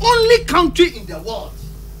we're the only country in the world.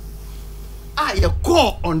 You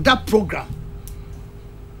call on that program,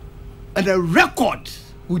 and the record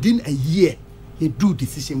within a year, you do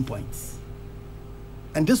decision points,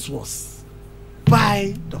 and this was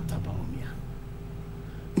by Dr. Baumia.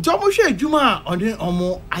 It's almost a juma on the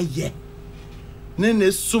omo aye.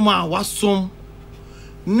 Ne suma wasum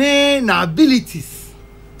ne na abilities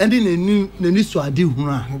and in a new so adi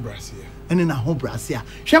huna and in a home brasia.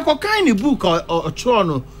 She ko kind book or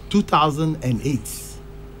Toronto 2008.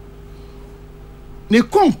 The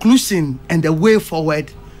conclusion and the way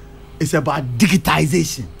forward is about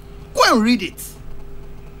digitization. Go and read it.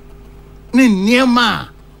 Ne niema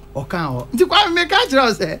o kan o. Nti kwa me ka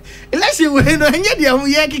kira say election we no enye dia mu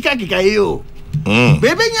ye kika ye o. Baby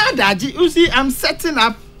nya daji, you see I'm setting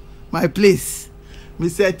up my place. Me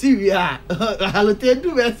say TV halote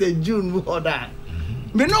do we say June mu order.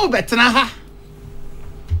 Me no betena ha.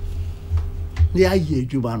 Ne aye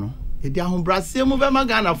adwuma no. E dia ho brase mu be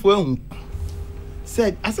magana fo ehun.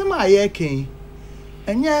 Said asema aye ken.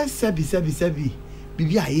 Enye sebi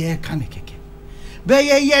bibi aye kan keke. Be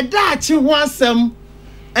ye dachi ho asem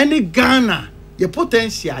any Ghana ye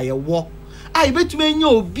potential ye wo. Ai betumi nya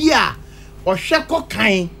obi a ohwe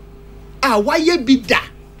kokan a waye bida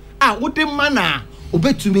a wode mana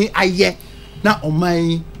obetumi aye na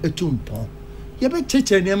oman etumpon ye be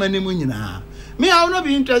cheche ne manemu nyina me I will not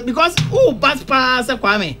be interested because bad pass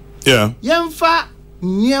Kwame yemfa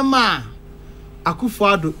nyema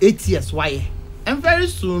Akufo-Addo 8 years why and very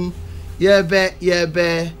soon ye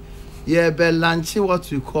be launch what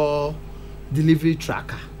we call delivery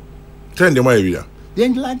tracker 10 de mai bia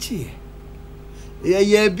then launch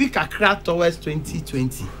yeah, big kakra towards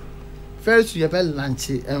 2020. First, we have a launch,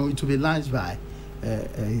 and it will be launched by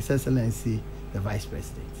His Excellency the Vice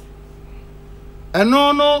President. And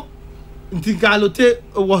no, Ntigalote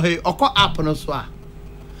wohe oko app no so.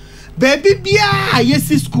 Baby bia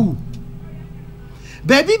yesi school.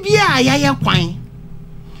 Baby bia yaya kwan.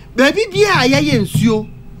 Baby bia yaya nsuo.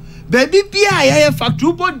 Baby bia yaya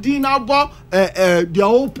factory body na bo the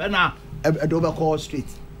opener Adobacall Street.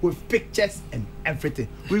 With pictures and everything.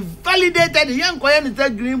 We validated the young Koyan is a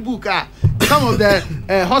green book. Some of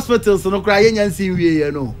the hospitals no cry and see we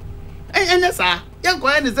know. And yes, sir, young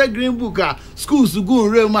Koyan is a green book. Schools to go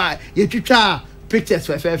real my you pictures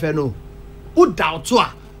for fair no. Who doubt to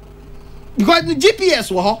because the GPS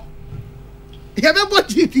was you have about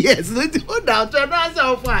GPS, no doubt to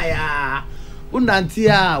no fire.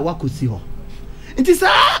 Unantia wakusi ho. It is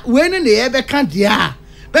when in the ever can't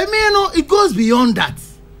but me no it goes beyond that.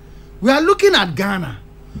 We are looking at Ghana.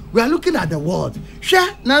 We are looking at the world.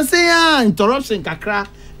 Sure, now say interruption kakra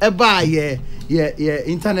eba ye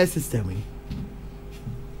internet system.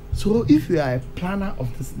 So if you are a planner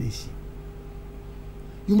of this nation,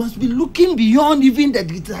 you must be looking beyond even the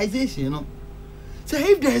digitization, you know. So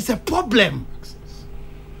if there is a problem,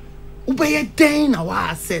 ubeye den our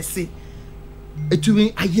access it to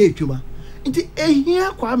me aye tuma. Nti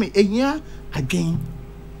ehia Kwame ehia again.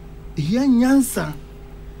 Ehia nyansa.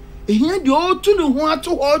 Ehia di o tunu ho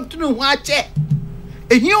ato ho tunu ho ache.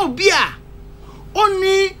 Ehia obi a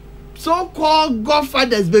only so called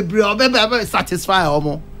godfathers baby or baby satisfy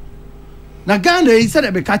omo. Na Ghana he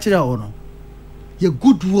said be catch there no. Your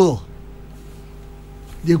goodwill.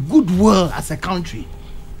 The goodwill as a country.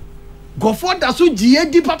 Godfather so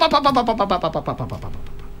GD papa.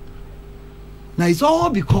 Now it's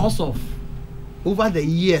all because of over the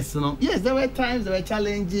years, you know. Yes, there were times, there were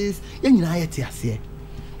challenges.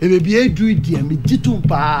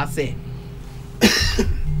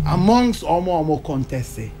 Amongst almost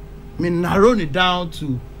contests, I mean, narrow it down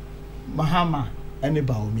to Mahama and the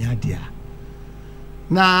Baumia.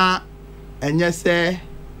 Now, and yes, sir,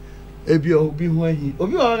 if you be when he, if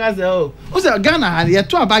you are oh, Ghana had yet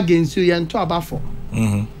 2 against you and 2 about 4.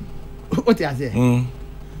 What I say?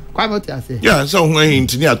 Quite what I say. Yeah, so when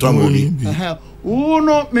he near to no,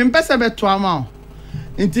 me pesa be to ama.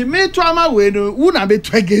 Inti me to ama we no, una be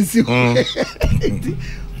to against you.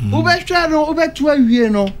 ube try no ube to awie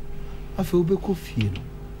no afa ube ko fie no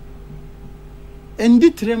endi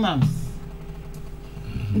 3 months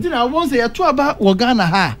nti na won say ya to aba wo Ghana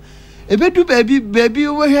ha ebedu baby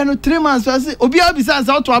over here no 3 months say obi abisa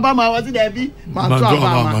say to aba ma was there bi ma to aba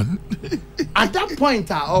ma at that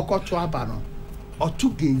point or to aba no or to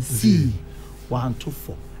gain see 1 2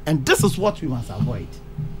 4 and this is what we must avoid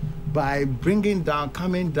by bringing down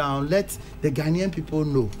coming down let the Ghanaian people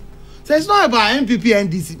know. So it's not about MPP and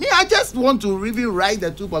NDC. Me, I just want to really write the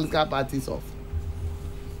 2 political parties off.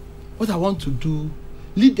 What I want to do,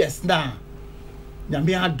 leaders now,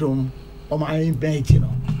 Nyame adom, or my bench, you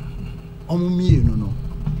know, or me, you know,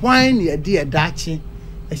 why near dear Dachi,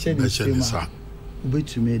 a shady swimmer,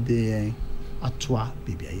 which you made the Atua,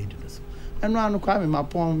 baby, I do this. And now I'm coming, my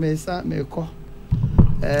poem, Mesa, me call.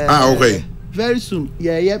 Okay. Very soon,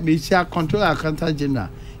 yeah, me shall control accountant general.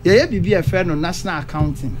 Yeah, be a fair no national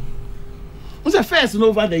accounting. What's the first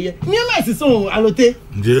over the year? Me and my so alote.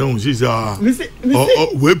 Nje she's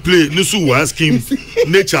we play nusu was scheme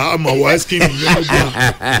nature am was scheme. When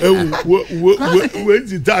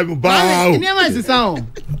the time bow. Me and my so.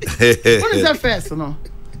 What is the first no?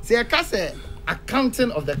 See I can say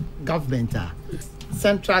accounting of the government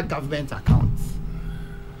central government accounts.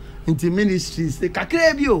 Into ministries the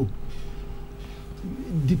kakrebio.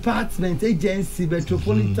 Department agency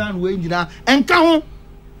metropolitan way nyina enka ho.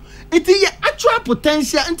 It is actual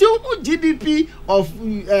potential until GDP of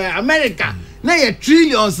America now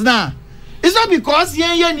trillions now. It's not because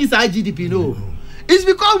yen is our GDP, no. It's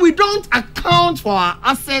because we don't account for our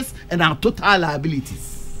assets and our total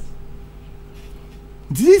liabilities.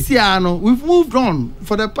 This year, no, we've moved on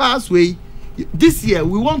for the past way. This year,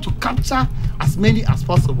 we want to capture as many as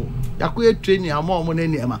possible. Training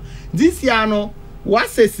this year, no,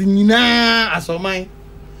 what's a nina as of mine?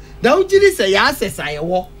 The usually say yes, I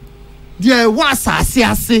walk. There was a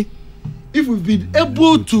if we've been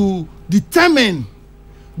able to determine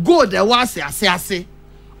gold there was a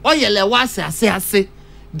oil there was a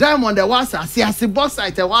diamond there was a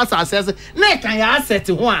bauxite there was a neck and your asset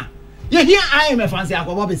one. You hear IMF and say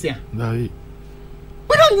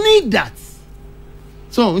we don't need that.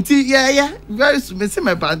 So yeah, very soon see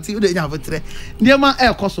my party they have a tray. Near my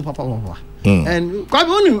air cost papa. And quite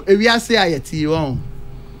only if we are say I tea on.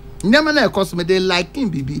 Never na cost me they like him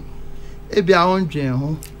baby. Ebi a on dwen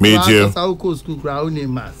ho. Me too. Sa ko school kra o ne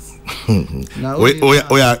mass.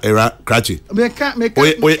 Oya era Krachi. Meka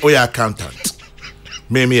Oya accountant.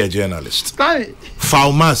 Me a journalist. Kai.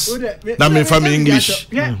 Falmas. Na me from English.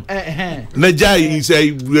 Na jai is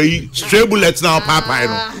a stray bullets now papa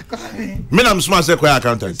no. Me na smart say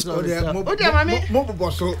accountant. O de mami. Mo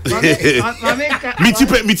boso.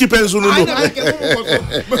 Mami. Mi ti penso no.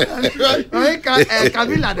 Mami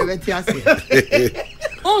Kabila de betiase.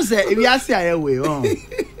 On say if you see away on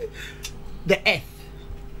the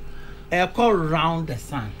earth call round the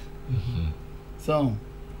sun. So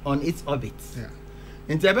on its orbit. Yeah.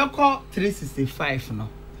 In the call 365 no.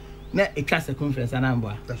 Na a class circumference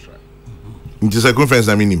number. That's right. Into circumference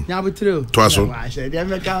na minim. Nya be true. Twaso.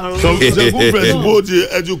 So circumference both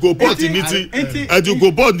educo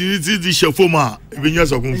port the chefoma binya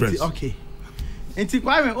circumference. Okay. Enti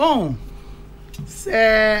kwame on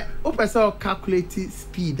say person calculate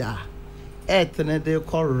speed earth na they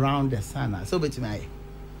call round the sun so betimi aye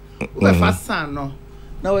we fast sun no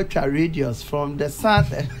now we try radius from the sun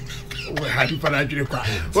we had to find actually kwa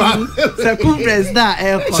circumference na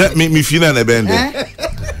air say me feel na bend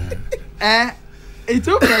it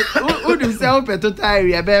who do say open total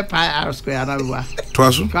area be pi r square na wa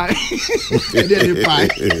twaso dey pi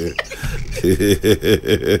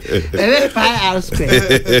pi r square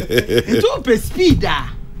it open speed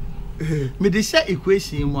me dey share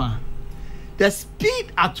equation one the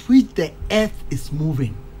speed at which the earth is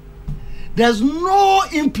moving there's no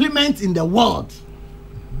implement in the world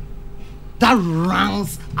that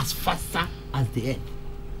runs as faster as the earth.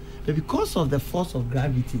 But because of the force of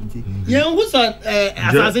gravity, yeah, who's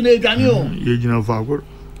assassinate Daniel? You know,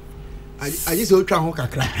 I just ultra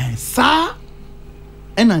honka Sir,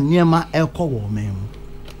 and a near my echo woman.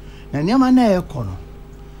 And near my echo.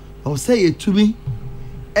 I'll say it to me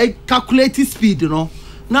a calculated speed, you know.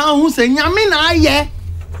 Now, who's saying, Yamina, yeah,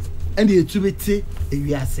 and the utility,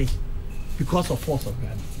 we are say, because of force of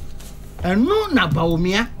gravity. And no,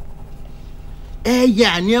 Nabaumia.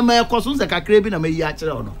 Yeah, near my cousins, like a craving, and may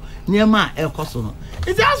no. Near my air costume.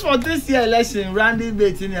 It's just for this year election, Randy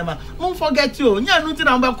Bates in Yama. Don't forget you. Yeah, nothing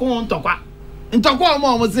about Con Tokwa. In Tokwa,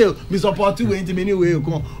 Mom was say, we support you in many way.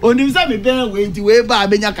 Only some been way to way by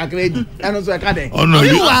Benyaka credit. And also a caddy. Oh, no,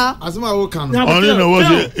 you are as my work. Only know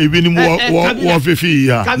what even more fee.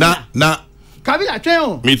 Now, Kabila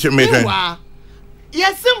twɛn. Me twɛn.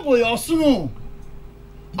 Yes, simple your sunu.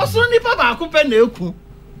 Osun nipa ba ko pe na eku.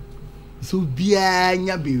 So bia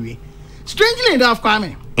nya bewe. Strangely enough,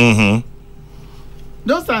 Kwame.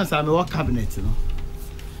 Those times I me work cabinet, you know.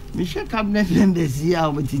 Me share cabinet members here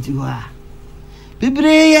over titi wa.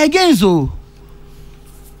 Bebre again so.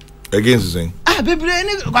 Against saying. Bebre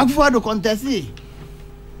ni Akufo-Addo contest.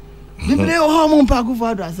 Bebre o ho mo pa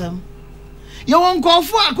Akufo-Addo asem. You won call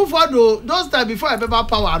for Akufo-Addo those time before I paper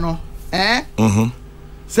power no.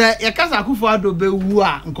 Say ya kasa Akufo-Addo be wu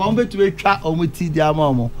a nko on betu etwa omo ti di ama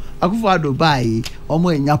omo. Akufo-Addo bai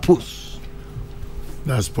omo enya post.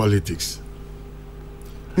 That's politics.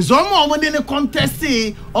 So omo dey the contest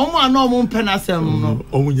omo ana omo penasem no.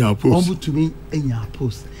 Omo nya post. Omo to me enya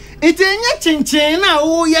post. It enya chinchin na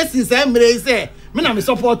o yes is emre say me na me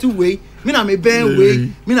support way, me na me ben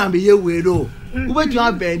way, me na me ye way do. Wo betu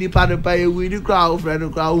aben di pa ye we di crowd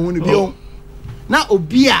friend crowd hu ni bi o. Na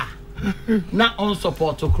obia na on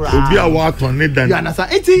support to crowd. Obia wa turn it down. You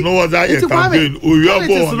understand? It no was that your campaign.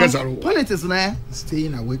 Politics na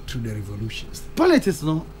staying awake through the revolutions. Politics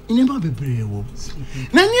no inema bebre wo.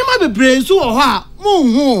 Na inema bebre nso wo ho a mo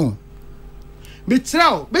hu.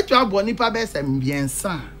 Betrao, betu abo nipa be sem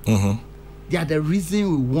biensa. They are the reason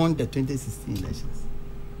we won the 2016 elections.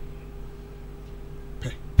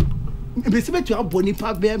 Be se betu abo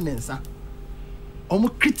nipa be mensa. Omo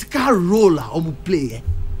critical role a omo play.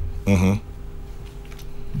 I'm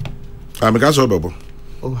a gas bubble.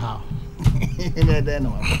 Oh how?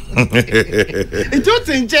 It just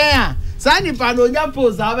in chair. Sani pano nya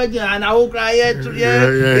post abeje na wo kra ye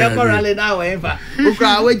korale na we fa. Wo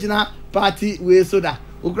kra we gina party we soda.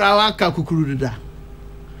 Wo kra wa ka kukuru da.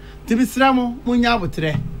 Tibisira mo nya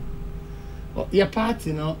abotre. Ye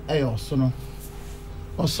party no e osono.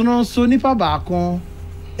 Osono so nipa ba kon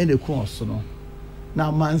e de ku osono.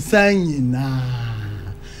 Na mansan nyina.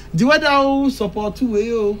 The weather support we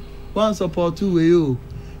yo. One support we yo.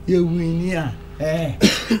 You win here.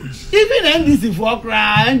 Even NDC for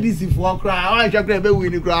cry, NDC for cry. I shall be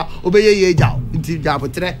winning cry. Obey ye jaw. Until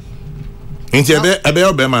Japotre. Into a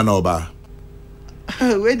bear bema no ba.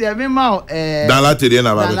 Wait there, me mau. Dalati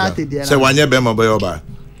na ba. Say one year bema by oba.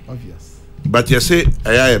 Obvious. But you say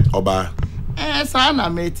I oba. Sana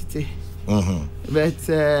mate. But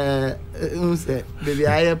say baby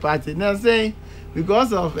I party. Now say.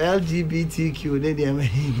 Because of LGBTQ, they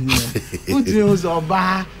put news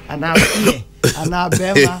oba and our fear and our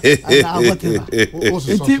bema and our whatever.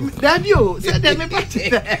 That you said them party.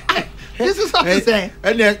 This is what I'm saying.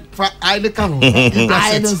 And then I look at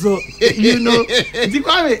I don't so you know. The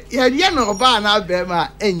comment, yeah, no oba and our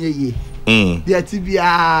bema any ye. The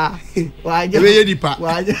tibia. Why very pa?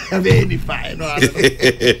 Why very fine?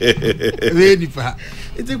 Very pa.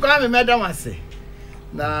 It's a crime, madam. I say.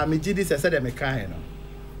 Na me gidi se de me kan no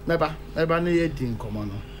meba na ye din komo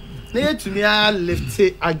no na ye tumi a lift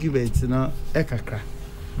argument no e kakra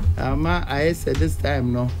ama I said this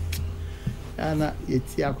time no ana ye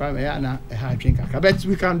ti akwa me ana e ha drink kakra but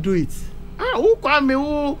we can do it who kwa me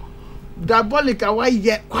who diabolic why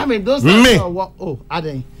ye kwa me those oh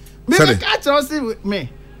aden me catch us me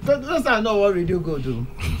those are not what radio go do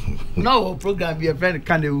no program be a friend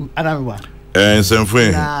can do another some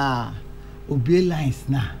friend obey lines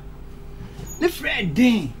na the friend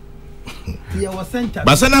din the was center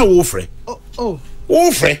but na wo frɛ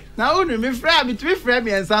wo frɛ na wo me frɛ me three frɛ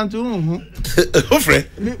me ensanto wo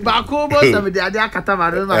frɛ ba ko bo se me de ade akata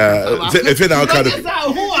ba do na e fe na o ka do o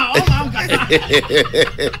ma kata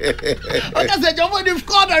o ka say John they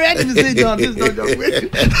scored already me say John this not John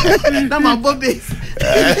wait na my bobby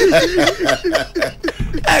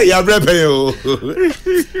hey ya bre pe o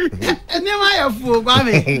ene ma ya fu kwa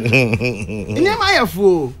me ene ma ya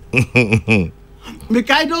fu me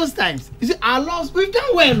kai those times you see our loss we've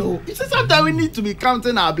done well oh you see sometimes we need to be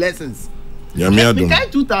counting our blessings yeah me adom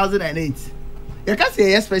 2008 you can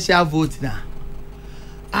say a special vote now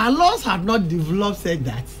our laws have not developed said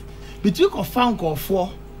that between Kofank or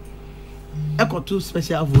 4 echo 2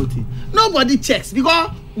 special voting nobody checks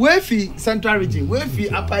because we fi central region we fi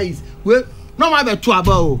upper east we no matter two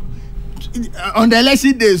about on the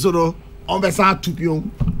election day so on the side to you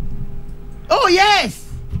oh yes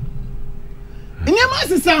in your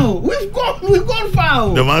master we've gone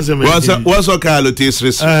far the master what's okay lotis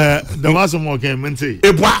the master more can mente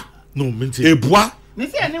eboa no mente eboa ni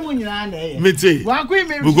say any mo nyina na e mente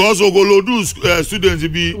because ogolodu students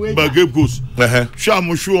be bagate coast sha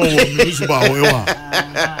mo show on municipal however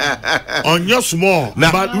on your small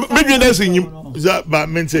but maybe that's in but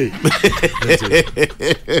mente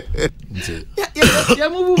ya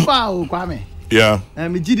move far o Kwame Yeah.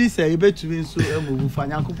 And Mijidi say, you bet me so move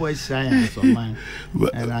Fanyakupo Shine some mine.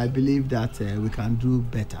 And I believe that we can do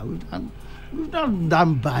better. We've not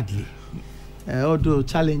done badly. Although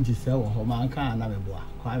challenges man can't have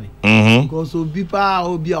because people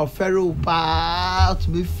will be a feral part to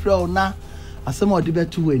be thrown now. As some of the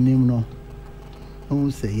better way name no.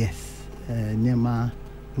 Who say yes. Nema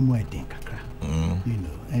kakra. You know,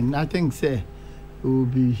 and I think say it will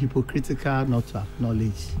be hypocritical not to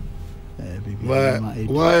acknowledge.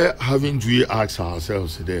 Why haven't we asked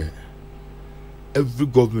ourselves today? Every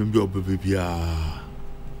government be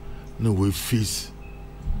no, we face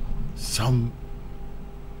some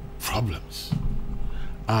problems.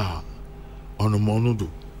 On a monodo.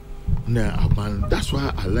 That's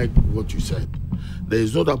why I like what you said. There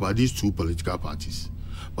is not about these two political parties,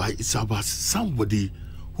 but it's about somebody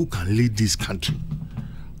who can lead this country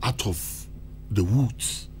out of the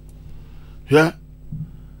woods. Yeah?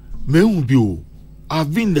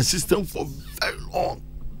 I've been in the system for very long.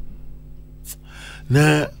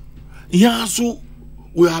 Now, yeah, so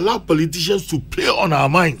we allow politicians to play on our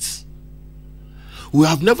minds. We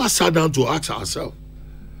have never sat down to ask ourselves.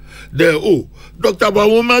 Dr.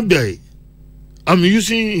 Bawoma Bay, I'm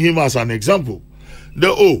using him as an example. I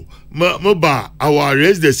will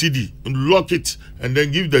arrest the CD, lock it, and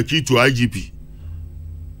then give the key to IGP.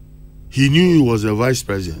 He knew he was the vice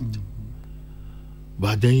president.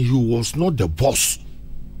 But then he was not the boss.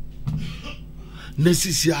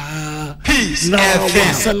 Peace now,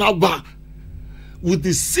 with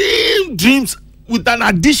the same dreams, with an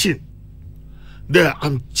addition. There,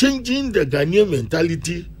 I'm changing the Ghanaian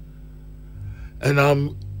mentality, and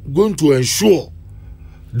I'm going to ensure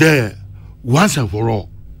that once and for all,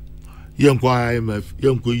 IMF,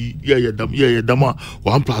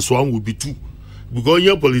 1+1 will be 2. Because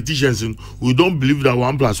your politicians, we don't believe that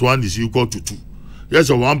 1+1 is equal to 2. Yes,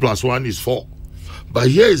 a 1+1 is 4. But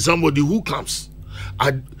here is somebody who comes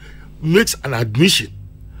and makes an admission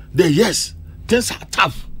that yes, things are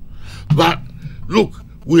tough. But look,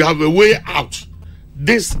 we have a way out.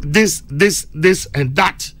 This, and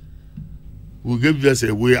that will give us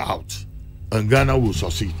a way out. And Ghana will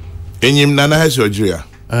succeed. And you Nana has your Nigeria.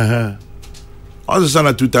 Also, son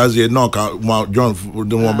of 2000, no, John,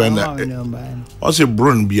 the one also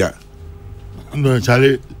Brun Bia. No,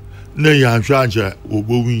 Charlie. No, I'm sure will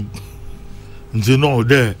go win. No,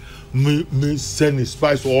 there, me send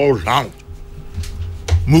spice all round.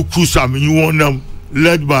 Mukusam, you want them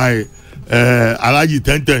led by Alaji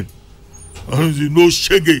Tenten. No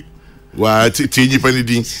shaggy. Why, Tini Penny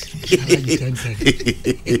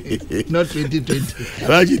Not 2020.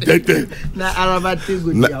 Alaji Tenten. Na Arabate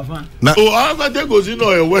good. Arabate goes in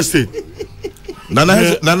a Western. Nana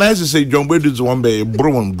has to say, John Wade is one bay,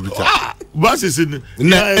 Brown Bruta. Bus is in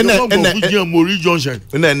Mori Junction.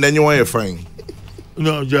 And then you want your friend.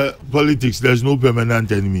 No, politics, there's no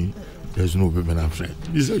permanent enemy. There's no permanent friend.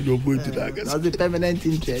 You said you're going to that. That's the permanent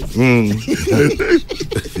interest.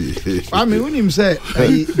 I mean, when him say,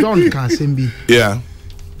 John Kansembi. Yeah.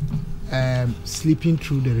 Sleeping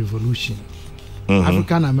through the revolution.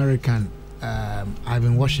 African American, I've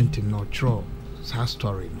been Washington, no, true. It's her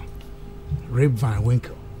story. No. Rip Van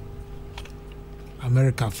Winkle.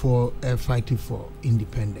 America for fighting for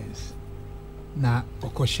independence. Na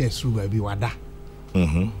okoshe through baby wada.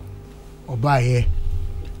 Obaye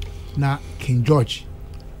na King George.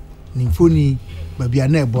 Nimfoni baby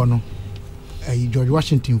ane bono. George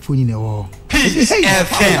Washington foni ne wo.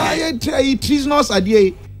 Hey, treasonous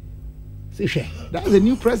idea. That's the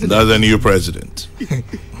new president. That's the new president.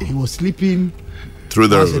 He was sleeping through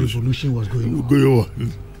the revolution was going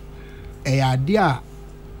on. Idea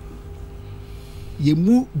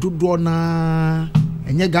Yemu Dudona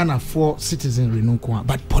and Ghana for citizenry no kwa,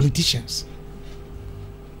 but politicians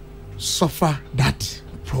suffer that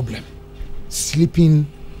problem, sleeping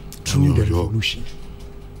through the revolution.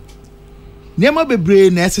 Nema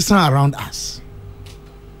bebre necessary around us.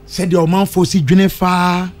 Said your man for si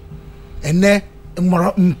Junifa and ne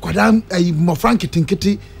mkwadam mo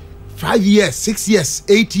frankinkiti 5 years, 6 years,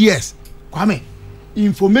 8 years. Kwame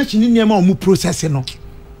information in nema omu process no.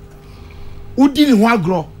 Udi ni ho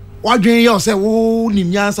agro wadwen ye say wo ni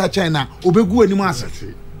nyansa China obegu animu ase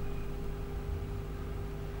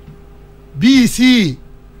BC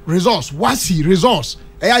resource wasi resource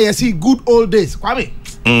you see good old days Kwame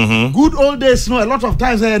good old days no a lot of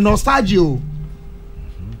times nostalgia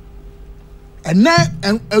and then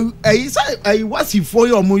say wasi for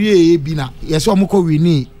your moye bi na yes omko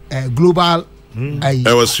wini global I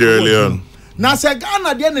was Sierra Leone. Now say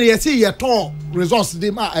Ghana dey na yesi ye to resource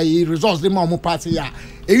dem resource dem omo party ya.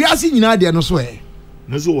 E wi ase nyina dey no so e.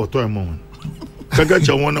 No so what time on. kaka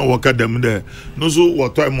chawana waka dem there no so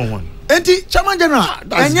what time one enti chairman general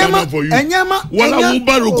enyama wala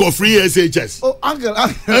ubaru ko free SHS oh uncle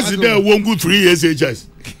as there won go free SHS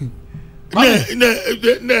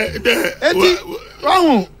enti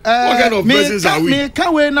what kind of persons are we me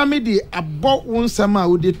can we na me di abo won sama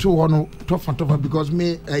we dey to ho no tofa because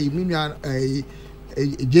me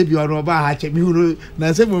JB or ba ha che mi huru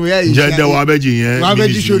na se mo ya jenda wa beji yen wa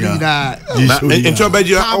beji show na into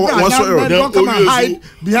beji what's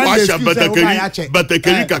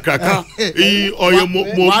batakeri kakaka i oye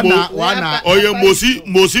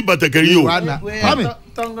mosi batakeri yo oye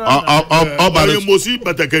mosi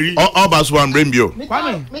batakeri obas one rembio me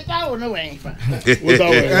ta wo no wen fa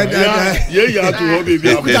ye ya to ho baby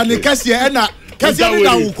akuta ne kase e na kase ni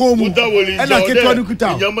da wo ko mu e na keto ni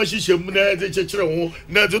kuta nyama hihye mu na de chekere ho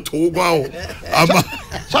na de to gwa ho ama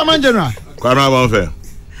chairman general kwana ba fe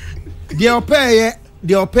de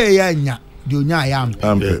opeye anya de onya ya am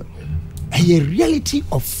a reality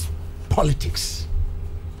of politics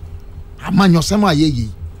amanyo sama yeyi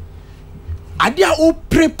ade a o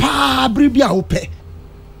prepare bribi a wo pe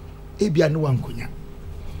ebia ne wankonya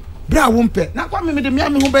bra wo mpe na kwa me de me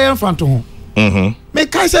ho be yan fanto ho me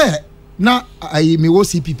kai say na ayi me wo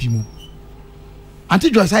CPP mu anti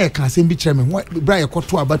Joyce aye kan sem bi kire me bra ye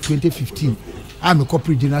koto aba 2015 am me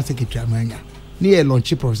corporate general secretary amanya ni e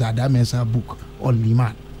launch Professor Adamensa book on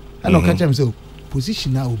Liman and o ka tell me say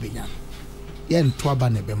position na obenya ye nto aba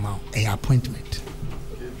na be ma e appointment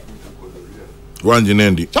one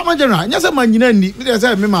jinendi chairman general nya say man nyina ni me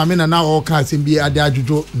say me ma me na o ka sem bi ade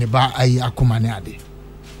adwojo ne ba ayi akoma ne ade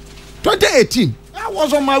 2018 I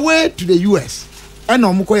was on my way to the US and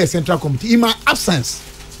omuko central committee in my absence.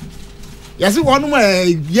 Yes, one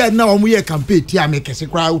year now omu campaign tia me kese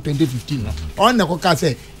kra 2015 no. On na koka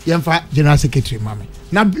say yemfa general secretary mame.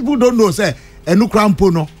 Now people don't know say enu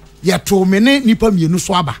krampo no ye to me ne nipa mienu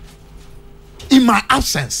so aba. In my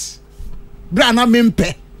absence. Bra na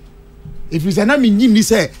mempe. If you say na me nyini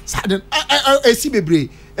say saden esi bebre.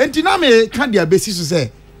 Enti na me kan dia besi so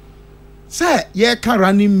say ye can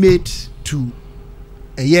running mate to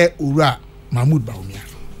a year ura Mahmoud Baumia.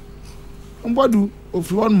 Mbodu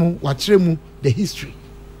ofron mu wachire the history.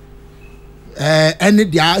 And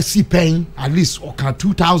they are see paying at least oka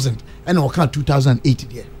 2000 and oka 2008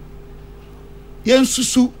 there. Yen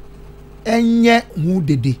susu enye hu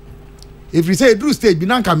dede. If you say Drew stage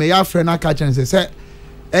binanka me ya friend aka chen say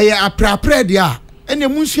aprapre dia ene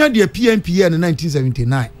munsua dia PNP in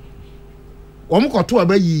 1979. Omukoto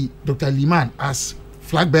abayi Dr. Liman as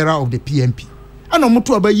flag bearer of the PNP. And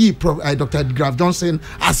omuto abayi Dr. Graf Johnson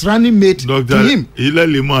as running mate to him. Ile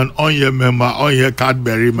Liman on your member, on your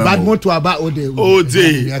Cadbury member. But moto aba ode.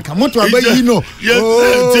 Moto abayi no. Yes,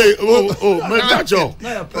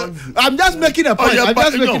 I'm just making a point. I'm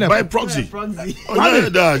just making a by proxy. Enjoy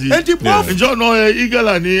no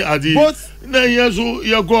Igala ni adi. Na yesu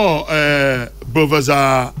ye go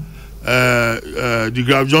Professor the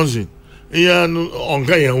Graf Johnson. Iyan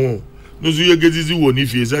onka yen ho. No so ye getizi woni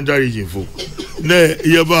fi Central Region fo. Na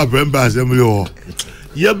ye ba member assembly ho.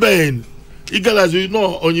 Ye ben Igala so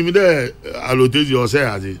no onyimi there allotezi o say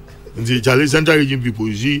adi. Nti Charlie Central Region people,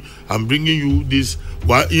 you see, I'm bringing you this.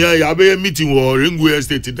 Yeah, be a meeting or Ringu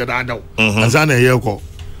Estate that I know. Azana here call.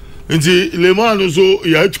 Nti Leman so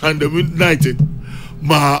yeah, trying the midnight.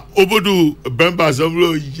 Ma obodu Bemba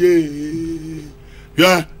Assembly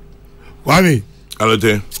yeah. Kwame.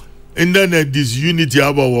 Alote. And then this unity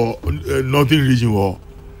about Northern Region war.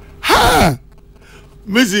 Ha!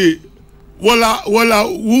 Missy, wala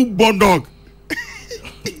who born dog.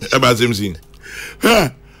 About same scene.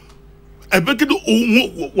 Ha! Ebekedo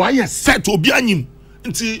why you set obi anyim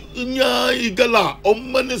nti nya igala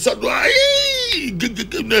omane sado ai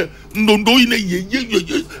ndondo ina ye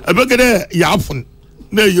ebekede yafun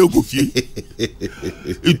na ye gofi.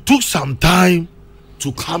 It took some time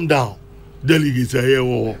to calm down. Delegates here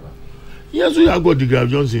wo yes we got the Graf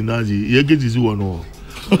Johnson nazi ye get this one no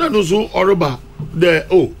no so oroba the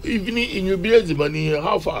even in your business money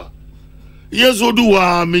how far yes o do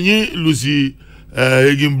wa menyi Lucy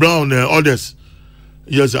Egin Brown others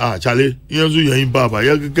yes Charlie yes you yin baba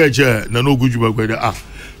ya keche na no guju bakwede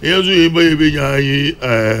yes you be nya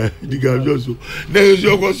the Graf Johnson na yes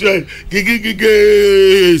you go say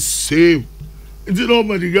gigi save it's no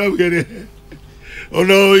man the Graf get oh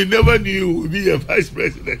no he never knew be a vice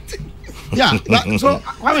president. Yeah, so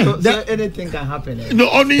I mean, anything can happen. No,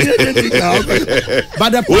 only anything can happen.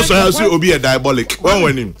 But the point, also has to be a diabolic.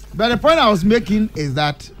 But the point I was making is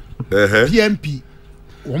that PNP,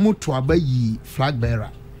 omu to abayi flag bearer,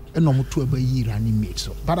 and omu to abayi running mate.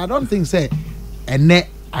 So, but I don't think say ene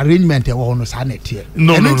arrangement e wo no sa na tie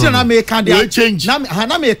no na me ka dia change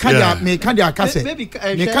na me ka dia me ka dia ka say me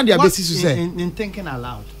ka dia basis say in thinking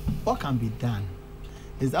aloud what can be done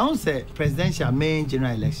is I won't say presidential main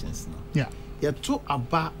general elections no yeah you talk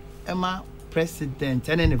about Emma president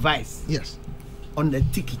and then the vice yes on the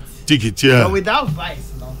ticket yeah but without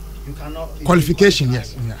vice no you cannot qualification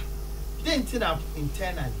yes yeah then sit up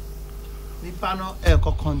internally the panel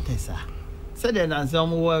eco contest said then as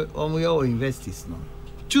your investors no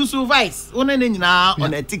choose vice one na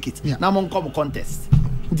on a ticket na mon come contest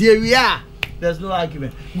there we are there's no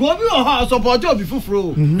argument go be on house support you be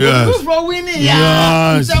fufuro fufuro winning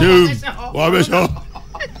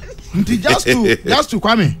just to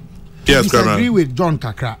Kwame yes disagree with John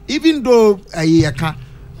Kakra even though ayeka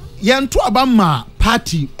yento abama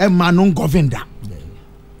party ema no governor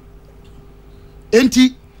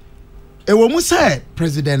enti ewo mu say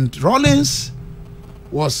President Rawlings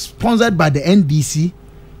was sponsored by the NDC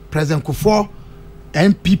President Kufuor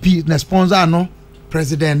MPP na sponsor no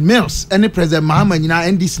President Mills any President Mahama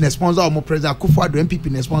nyina NDC na sponsor omo President Kufuor do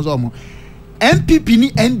MPP na sponsor omo MPP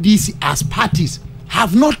ni NDC as parties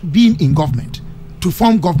have not been in government to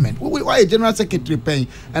form government why a general secretary paying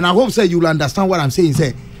and I hope say you will understand what I'm saying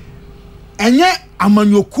say enye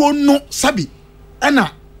amanyoko no sabi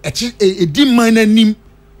ana edi man anim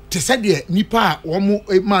te said de nipa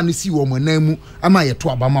omo man si omo namu ama ye to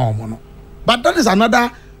abama omo no but that is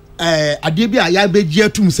another ade bi aya beji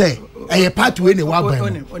atum say a part we ne wa ban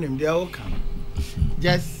onim dey o come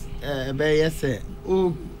just be yes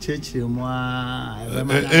o chechire mu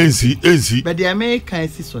NC but the American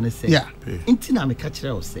is so say yeah intina me catch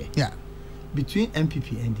o say yeah between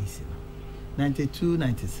MPP and NDC 92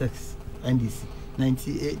 96 NDC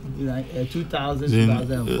 98 2000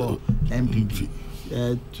 2004 MPP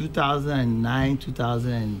 2009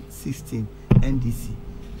 2016 NDC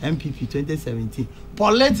MPP 2017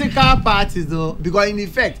 political parties though because in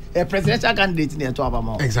effect a presidential candidate in the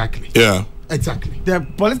Abama exactly yeah exactly the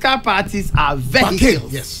political parties are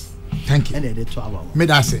vehicles yes thank you and they to Abama me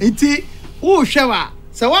that say iti who share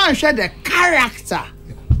so one share the character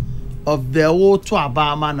of the whole to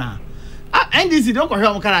Abama na NDC don't go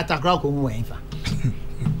hear character crowd ko mu enfa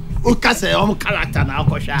o ka say o character na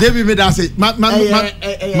akosha David me that say mami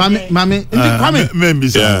Kwame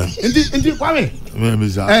inti Kwame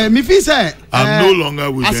me feel say I'm no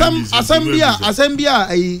longer with Asambia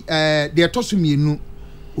they toss me nu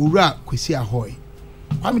owura kwesi ahoy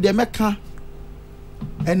Kwame de meka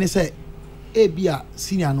ene say ebia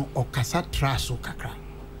senior no okasa traso kakra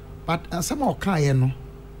but asama oka ye no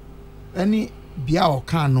any bia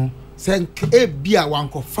oka no say ebia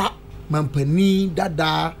wankofa mampani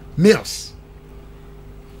dada Mills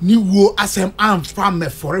ni wo asem am from me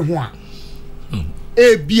for ho a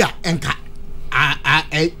ebia enka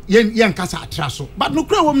yen kasa atraso but no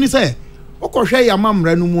kra wom ni say okohwe ya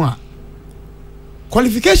mamra no mu a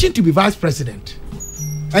qualification to be vice president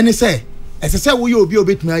and he say as I say we obi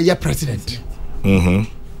obetuma ya president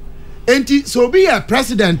enti so be a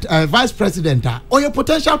president vice president or your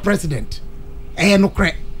potential president no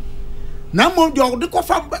kra na mo de ko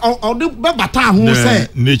fa o de bata ho say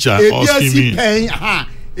nature or scheming get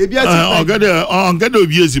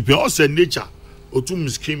obi esipe o say nature otum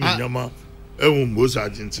scheming nyama ehun bo sa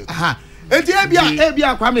agent enti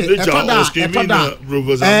ebia Kwame etoda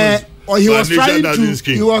or he was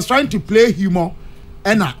trying to play humor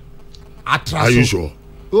and attract. Are you sure?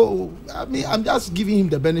 Oh, I mean, I'm just giving him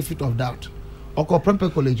the benefit of doubt.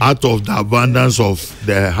 College. Out of the abundance of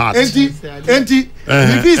the heart.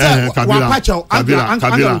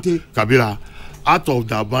 Kabila. Out of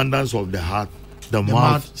the abundance of the heart, the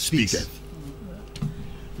mouth speaketh.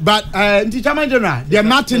 But Chairman General, the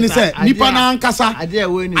Martin said, Nipa na ankasa. I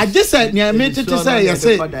just said, to say,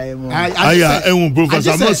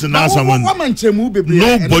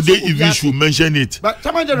 nobody even should mention it. But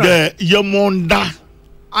Chairman General, the Yamonda.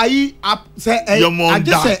 I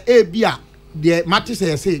just say, Bia, the Martin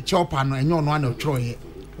say, Chopper, no, and you're one of Troy.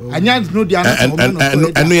 And you know the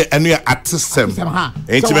and we at system.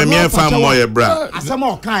 Ain't you me fan more bra. Some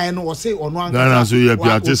more kind or say on one. No, so you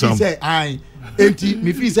are say I. Enti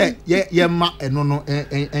me fi say ye ma eno no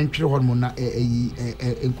entwe hormone na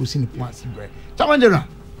enkusi ni points bre Chamandera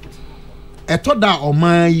eto da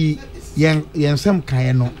oman yi yensem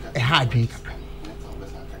kan no ha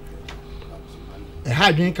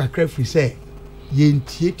adwen kakra fi say ye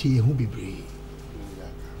ntietie ho bebre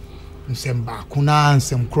nsem ba kuna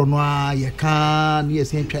nsem krono a ye kan ne ye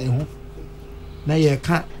sen twa ho na ye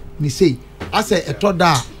kan ni say ase eto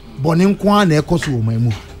da bone nko a na ekoso oman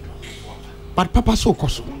mu but papa so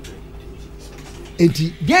koso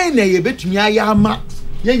enti bien na ye betumi ayama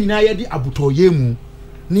ye nyina ye di abutoye mu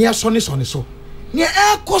near sonny so. Near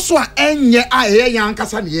air coso and ye a young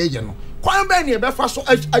Cassan ye no. Quite many a befaso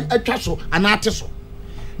a castle an artiso.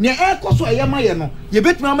 Near air coso a yamayano, ye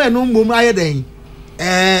bet my man no mumaya day.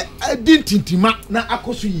 Didn't intima na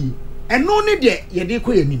akosu and no need ye de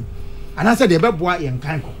queen. And I said the beboy young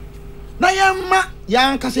canco. Na yamma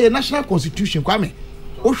yan kase national constitution kwame.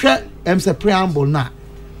 Wo hwe emse preamble na.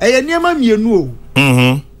 Eye niema mienu o.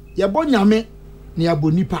 Ye bo nyame na ye bo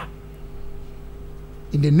nipa.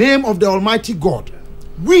 In the name of the Almighty God,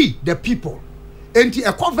 we the people, enti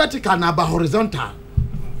a vertical na ba horizontal.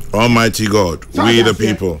 Almighty God, so we the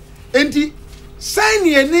people. Enti sign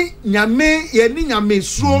ye ni nyame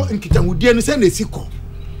suo nkitahudie no se na esiko.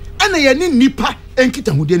 Ana ye ni nipa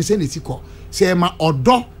nkitahudie no se na esiko. Se ma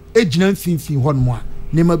odo ejina mfimfin hɔ nom a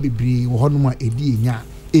nema bebree wɔ hɔ nom a edi enya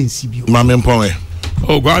ensibio mame mpɔwe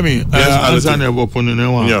oh gwami answer na ebo ponu ne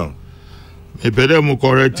wa yeah me pede mo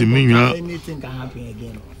correct me nwa anything can happen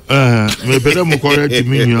again me pede mo correct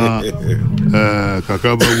me nwa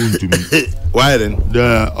kakaba wuntu me why then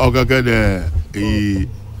the ogaka the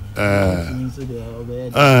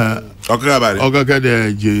ogaka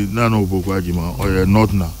the je na no bokwa jima or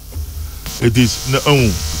not now. It is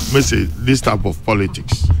me say this type of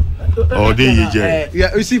politics. Or they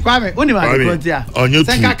yeah, you see Kwame, only man kontia. Onye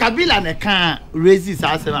tu. Senka Kabila ne kan raises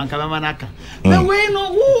asem an kama manaka. Na we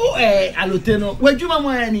no who aloteno, we juma mo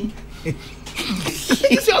ani.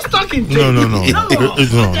 It's your talking to. No.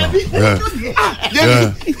 It's not.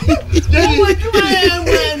 Yeah.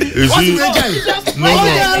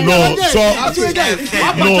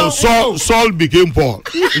 No. Saul became Paul.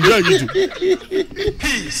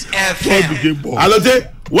 Saul became Paul.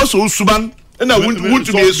 Alote, what's Usuban? And I want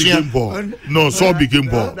to be a Paul. No, Saul became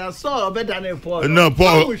Paul. That's Saul better than Paul. No,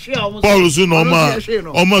 Paul was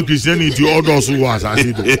no Christianity. All those who was I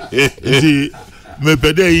see. Me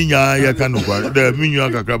pede inya ya kanokwa the minyu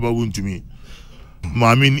akakraba wuntu mi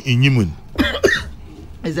mamin inyimun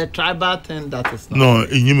is a tribal thing that is not no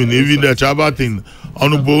inyimun even the tribal thing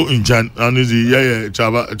honorable in chan and is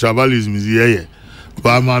tribalism is yeah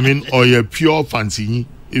but mamin or your pure fancy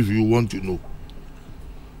if you want to know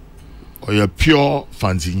or your pure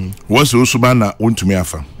fancy what's usubana wuntu mi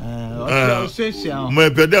afa me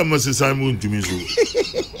pede mo se san wuntu mi so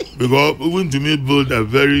because wuntu mi build a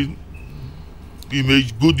very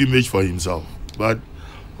good image for himself, but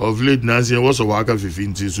of late Nancy was a waka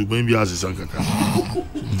 15 so maybe as a sankaka.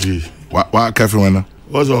 What cafe winner?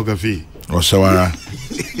 What's a cafe? Or so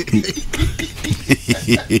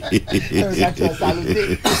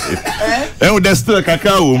there's still a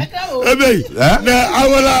cacao. Hey, I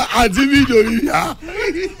will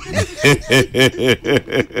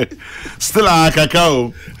still a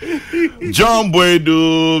cacao. John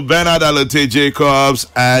Boydu, Bernard Alote Jacobs,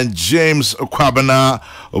 and James Kwabena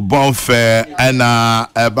Bonfair, and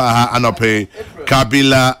Ebaha Anope,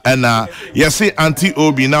 Kabila, and yes, Auntie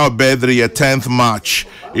Obi now birthday 10th March.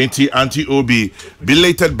 Auntie Obi,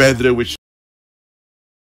 belated birthday, which